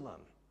Jerusalem.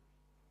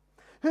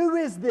 Who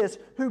is this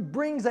who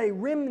brings a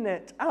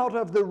remnant out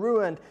of the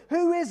ruined?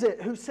 Who is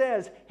it who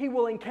says he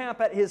will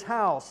encamp at his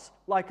house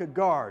like a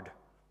guard,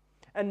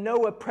 and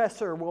no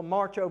oppressor will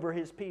march over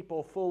his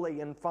people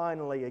fully and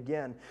finally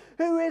again?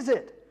 Who is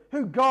it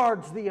who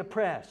guards the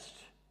oppressed?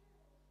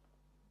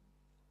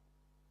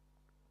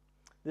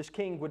 This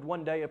king would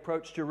one day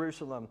approach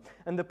Jerusalem,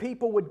 and the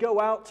people would go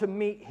out to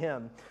meet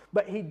him.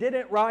 But he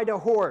didn't ride a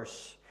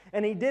horse,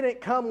 and he didn't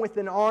come with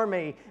an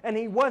army, and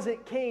he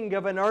wasn't king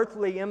of an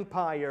earthly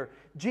empire.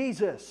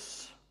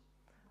 Jesus,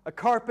 a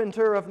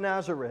carpenter of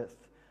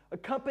Nazareth,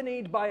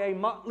 accompanied by a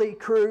motley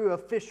crew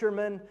of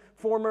fishermen,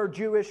 former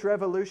Jewish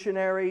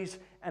revolutionaries,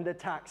 and a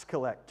tax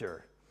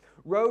collector,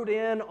 rode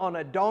in on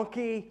a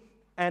donkey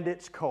and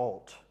its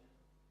colt.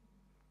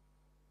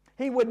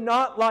 He would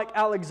not, like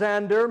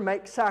Alexander,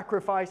 make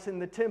sacrifice in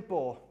the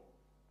temple,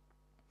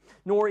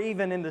 nor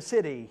even in the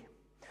city.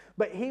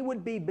 But he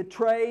would be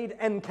betrayed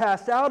and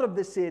cast out of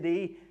the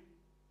city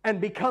and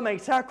become a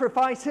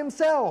sacrifice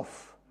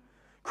himself,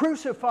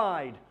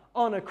 crucified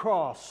on a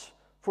cross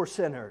for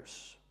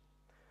sinners.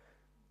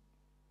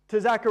 To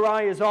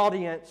Zechariah's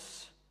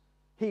audience,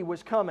 he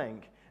was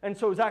coming. And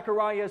so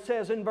Zechariah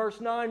says in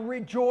verse 9,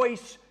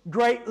 "Rejoice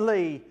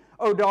greatly,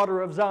 O daughter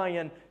of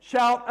Zion.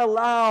 Shout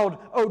aloud,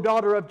 O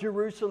daughter of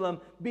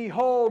Jerusalem.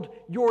 Behold,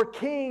 your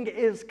king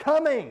is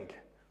coming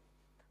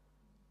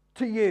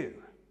to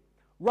you.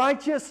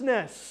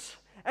 Righteousness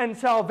and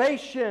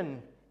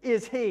salvation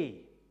is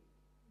he,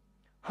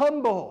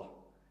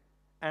 humble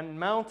and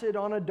mounted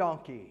on a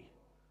donkey,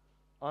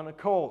 on a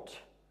colt,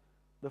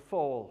 the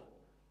foal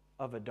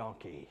of a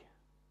donkey."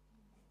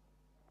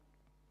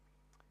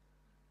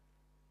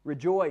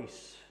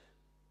 Rejoice,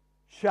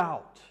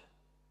 shout.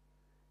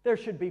 There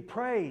should be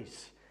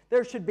praise.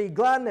 There should be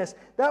gladness.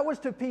 That was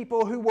to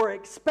people who were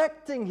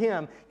expecting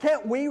him.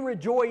 Can't we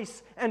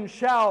rejoice and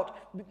shout,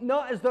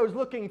 not as those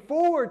looking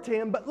forward to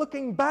him, but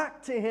looking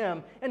back to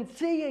him and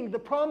seeing the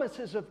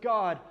promises of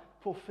God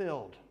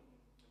fulfilled?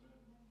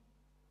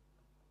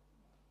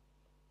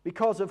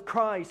 Because of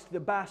Christ,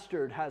 the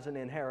bastard has an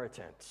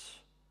inheritance.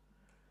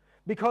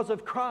 Because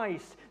of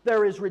Christ,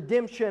 there is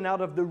redemption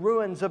out of the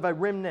ruins of a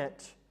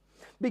remnant.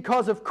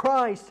 Because of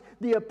Christ,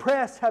 the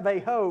oppressed have a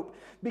hope,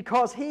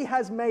 because he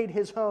has made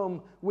his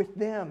home with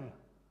them.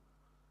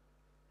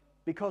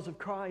 Because of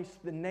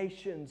Christ, the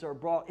nations are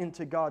brought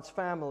into God's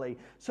family.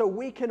 So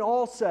we can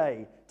all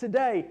say,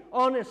 today,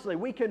 honestly,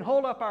 we can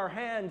hold up our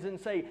hands and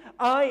say,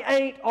 I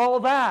ain't all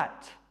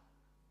that.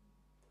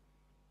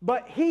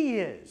 but He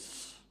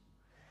is.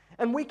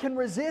 And we can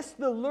resist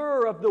the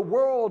lure of the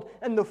world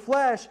and the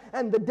flesh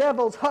and the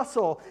devil's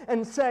hustle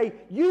and say,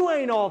 you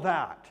ain't all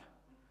that,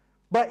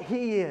 but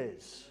He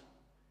is.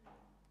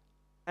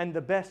 And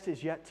the best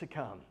is yet to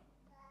come.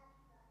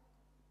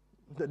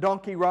 The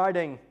donkey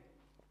riding,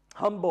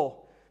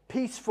 humble,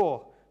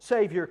 peaceful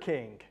Savior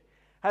King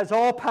has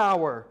all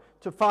power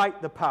to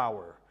fight the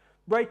power,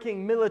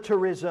 breaking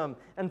militarism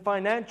and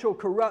financial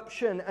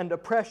corruption and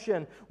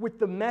oppression with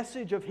the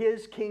message of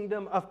His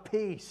kingdom of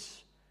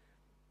peace.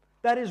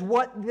 That is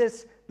what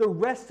the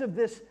rest of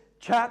this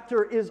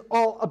chapter is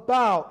all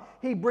about.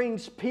 He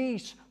brings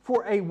peace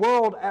for a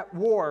world at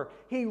war.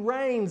 He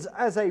reigns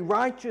as a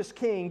righteous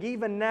king,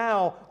 even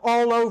now,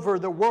 all over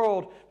the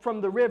world, from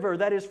the river,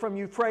 that is from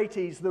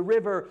Euphrates, the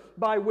river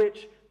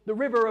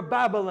of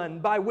Babylon,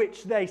 by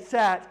which they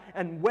sat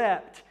and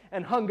wept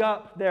and hung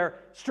up their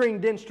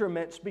stringed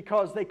instruments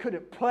because they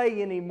couldn't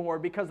play anymore,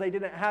 because they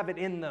didn't have it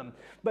in them.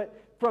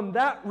 But from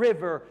that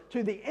river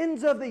to the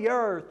ends of the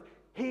earth,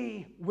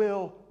 He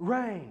will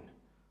reign.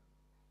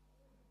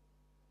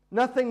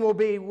 Nothing will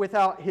be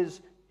without His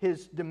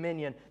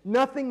dominion.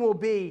 Nothing will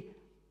be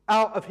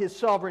out of His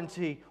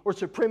sovereignty or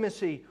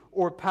supremacy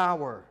or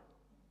power.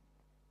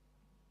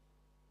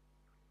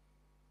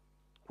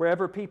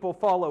 Wherever people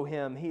follow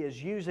Him, He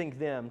is using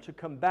them to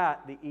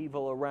combat the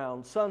evil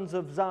around. Sons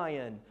of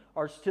Zion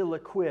are still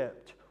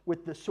equipped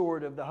with the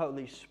sword of the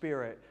Holy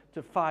Spirit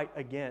to fight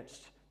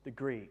against the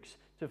Greeks,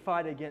 to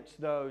fight against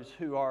those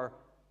who are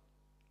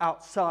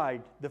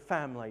outside the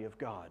family of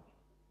God.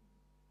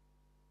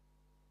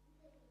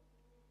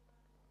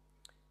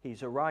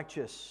 He's a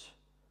righteous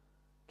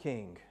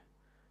king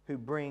who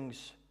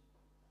brings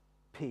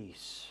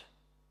peace,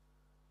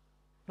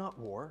 not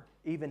war.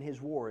 Even His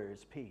war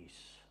is peace.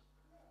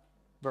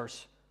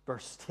 Verse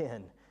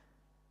 10.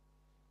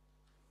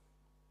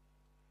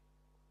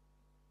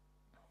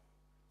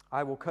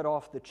 I will cut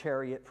off the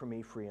chariot from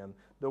Ephraim,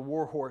 the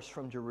war horse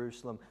from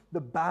Jerusalem.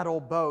 The battle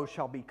bow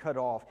shall be cut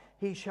off.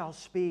 He shall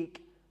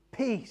speak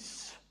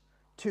peace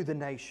to the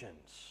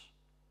nations.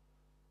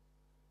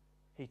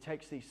 He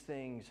takes these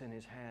things in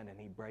His hand and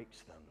He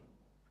breaks them.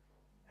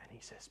 And He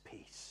says,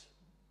 peace.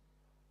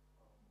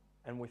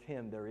 And with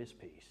Him there is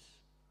peace.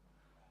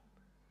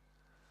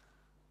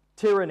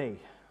 Tyranny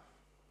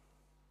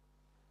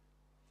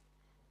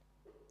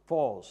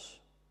falls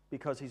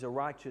because He's a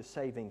righteous,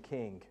 saving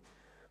king.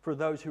 For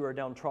those who are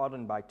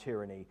downtrodden by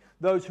tyranny,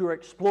 those who are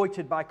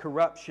exploited by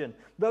corruption,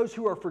 those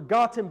who are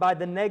forgotten by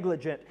the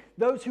negligent,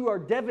 those who are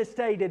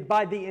devastated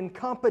by the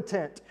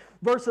incompetent.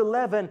 Verse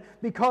 11,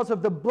 because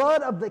of the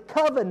blood of the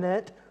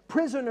covenant,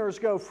 prisoners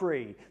go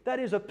free. That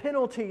is, a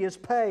penalty is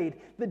paid.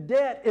 The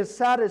debt is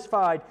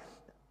satisfied.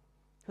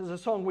 As a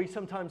song we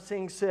sometimes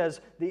sing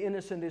says, the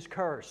innocent is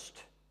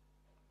cursed.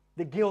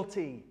 The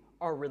guilty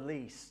are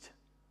released.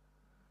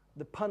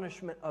 The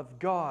punishment of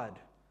God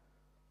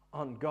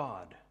on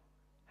God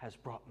has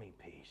brought me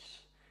peace.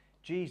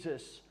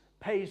 Jesus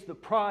pays the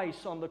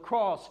price on the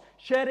cross,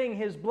 shedding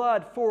His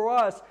blood for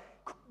us,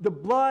 the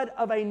blood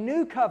of a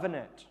new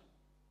covenant,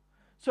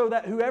 so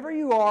that whoever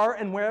you are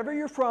and wherever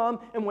you're from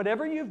and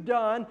whatever you've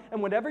done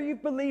and whatever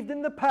you've believed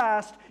in the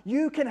past,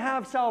 you can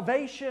have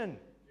salvation.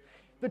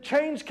 The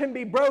chains can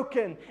be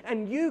broken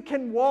and you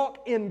can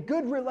walk in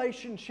good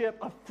relationship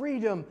of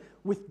freedom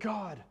with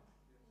God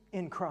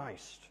in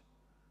Christ.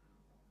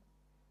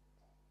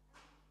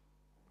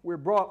 We're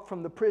brought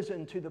from the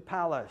prison to the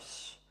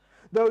palace.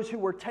 Those who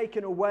were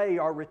taken away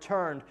are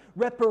returned.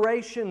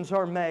 Reparations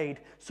are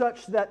made,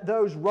 such that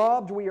those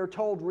robbed, we are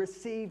told,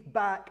 receive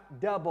back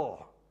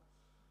double.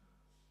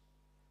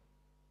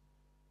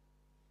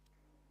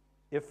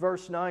 If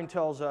verse 9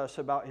 tells us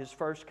about His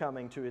first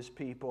coming to His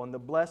people and the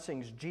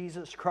blessings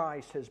Jesus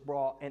Christ has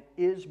brought and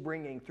is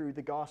bringing through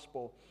the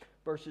gospel,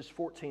 verses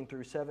 14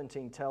 through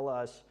 17 tell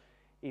us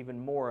even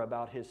more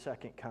about His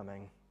second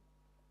coming.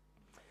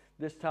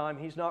 This time,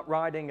 He's not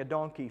riding a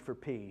donkey for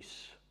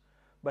peace,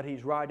 but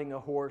He's riding a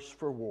horse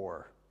for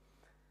war.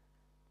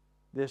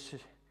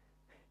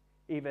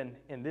 Even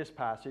in this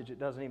passage, it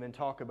doesn't even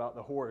talk about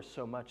the horse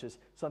so much as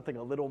something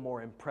a little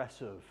more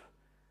impressive.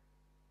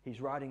 He's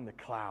riding the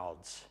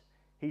clouds.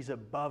 He's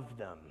above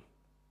them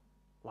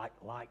like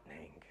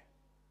lightning.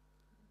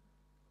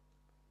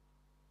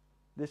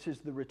 This is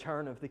the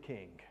return of the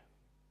King.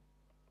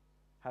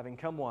 Having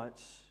come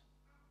once,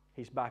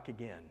 He's back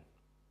again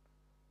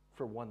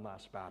for one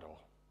last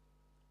battle.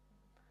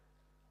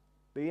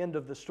 The end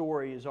of the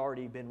story has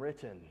already been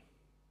written.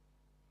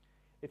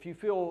 If you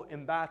feel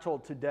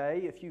embattled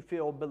today, if you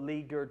feel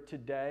beleaguered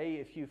today,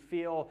 if you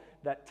feel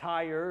that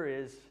Tyre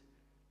is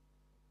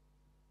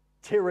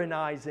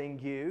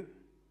tyrannizing you,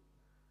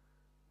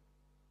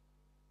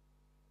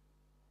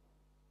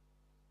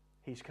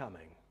 He's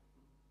coming.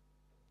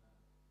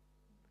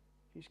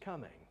 He's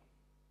coming.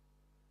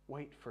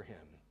 Wait for Him.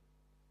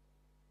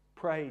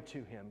 Pray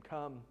to Him.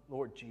 Come,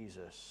 Lord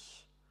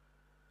Jesus.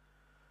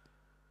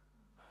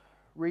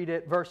 Read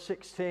it, verse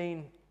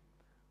 16.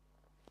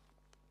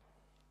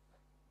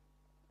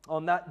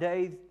 On that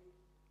day,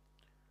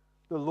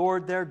 the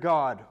Lord their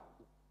God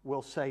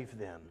will save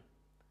them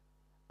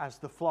as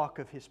the flock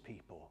of His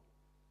people.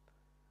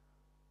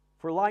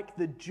 For like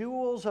the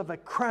jewels of a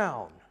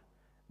crown,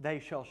 they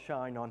shall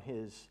shine on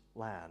His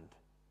land.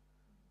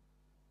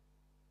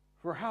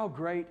 For how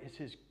great is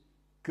His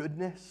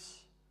goodness?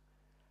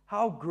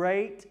 How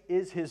great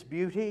is His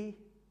beauty?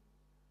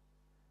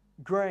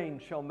 Grain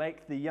shall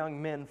make the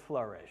young men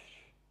flourish,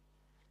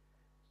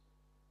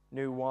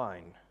 new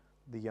wine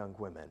the young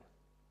women.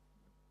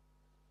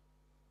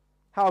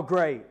 How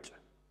great!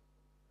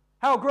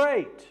 How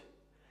great!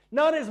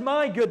 Not as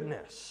my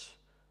goodness,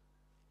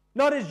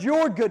 not as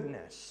your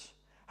goodness.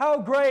 How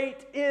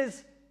great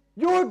is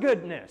your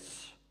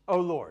goodness, O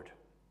Lord?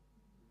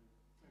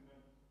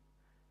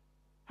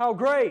 How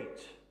great!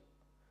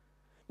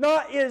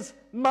 Not is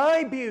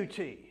my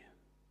beauty,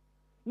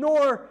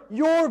 nor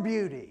your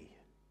beauty,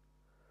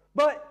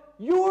 but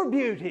your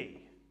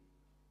beauty,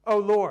 O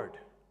Lord.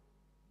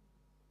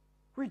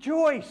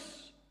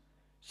 Rejoice,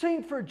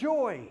 sing for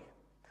joy.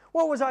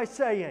 What was I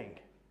saying?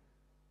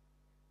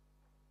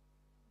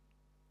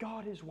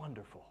 God is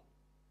wonderful.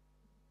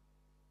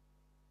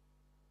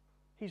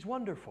 He's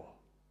wonderful.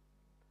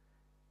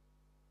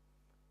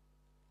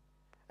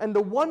 And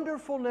the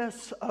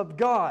wonderfulness of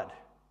God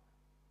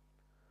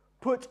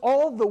puts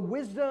all the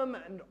wisdom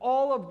and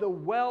all of the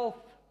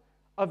wealth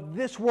of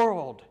this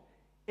world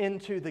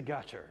into the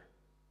gutter.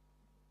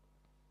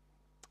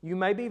 You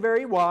may be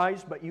very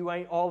wise, but you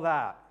ain't all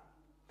that.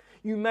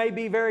 You may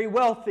be very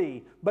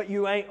wealthy, but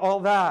you ain't all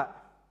that.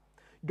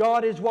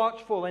 God is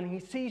watchful and He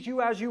sees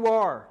you as you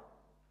are.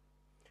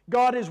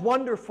 God is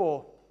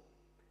wonderful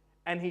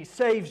and He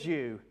saves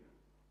you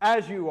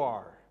as you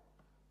are,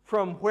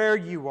 from where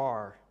you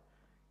are,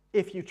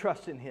 if you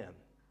trust in Him.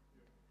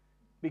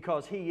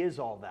 Because He is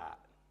all that.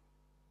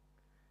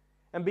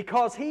 And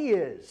because He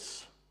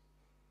is,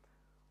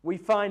 we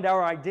find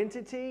our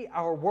identity,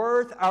 our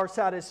worth, our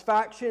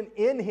satisfaction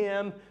in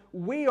Him.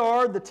 We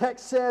are, the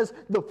text says,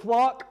 the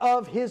flock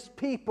of His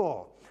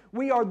people.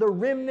 We are the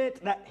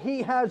remnant that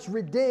He has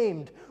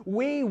redeemed.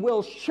 We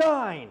will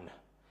shine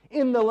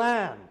in the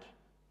land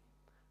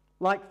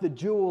like the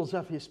jewels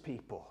of His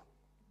people.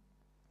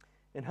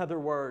 In other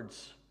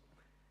words,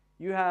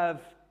 you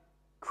have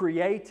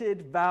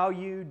created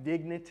value,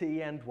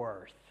 dignity, and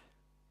worth.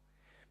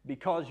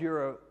 Because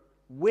you're a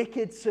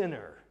wicked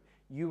sinner,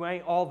 you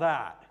ain't all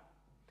that.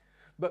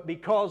 But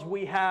because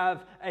we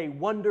have a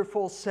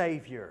wonderful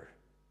Savior,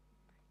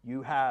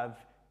 you have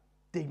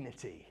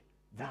dignity,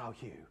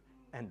 value,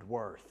 and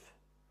worth.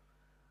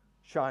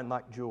 Shine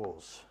like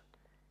jewels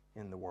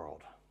in the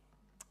world.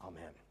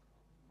 Amen.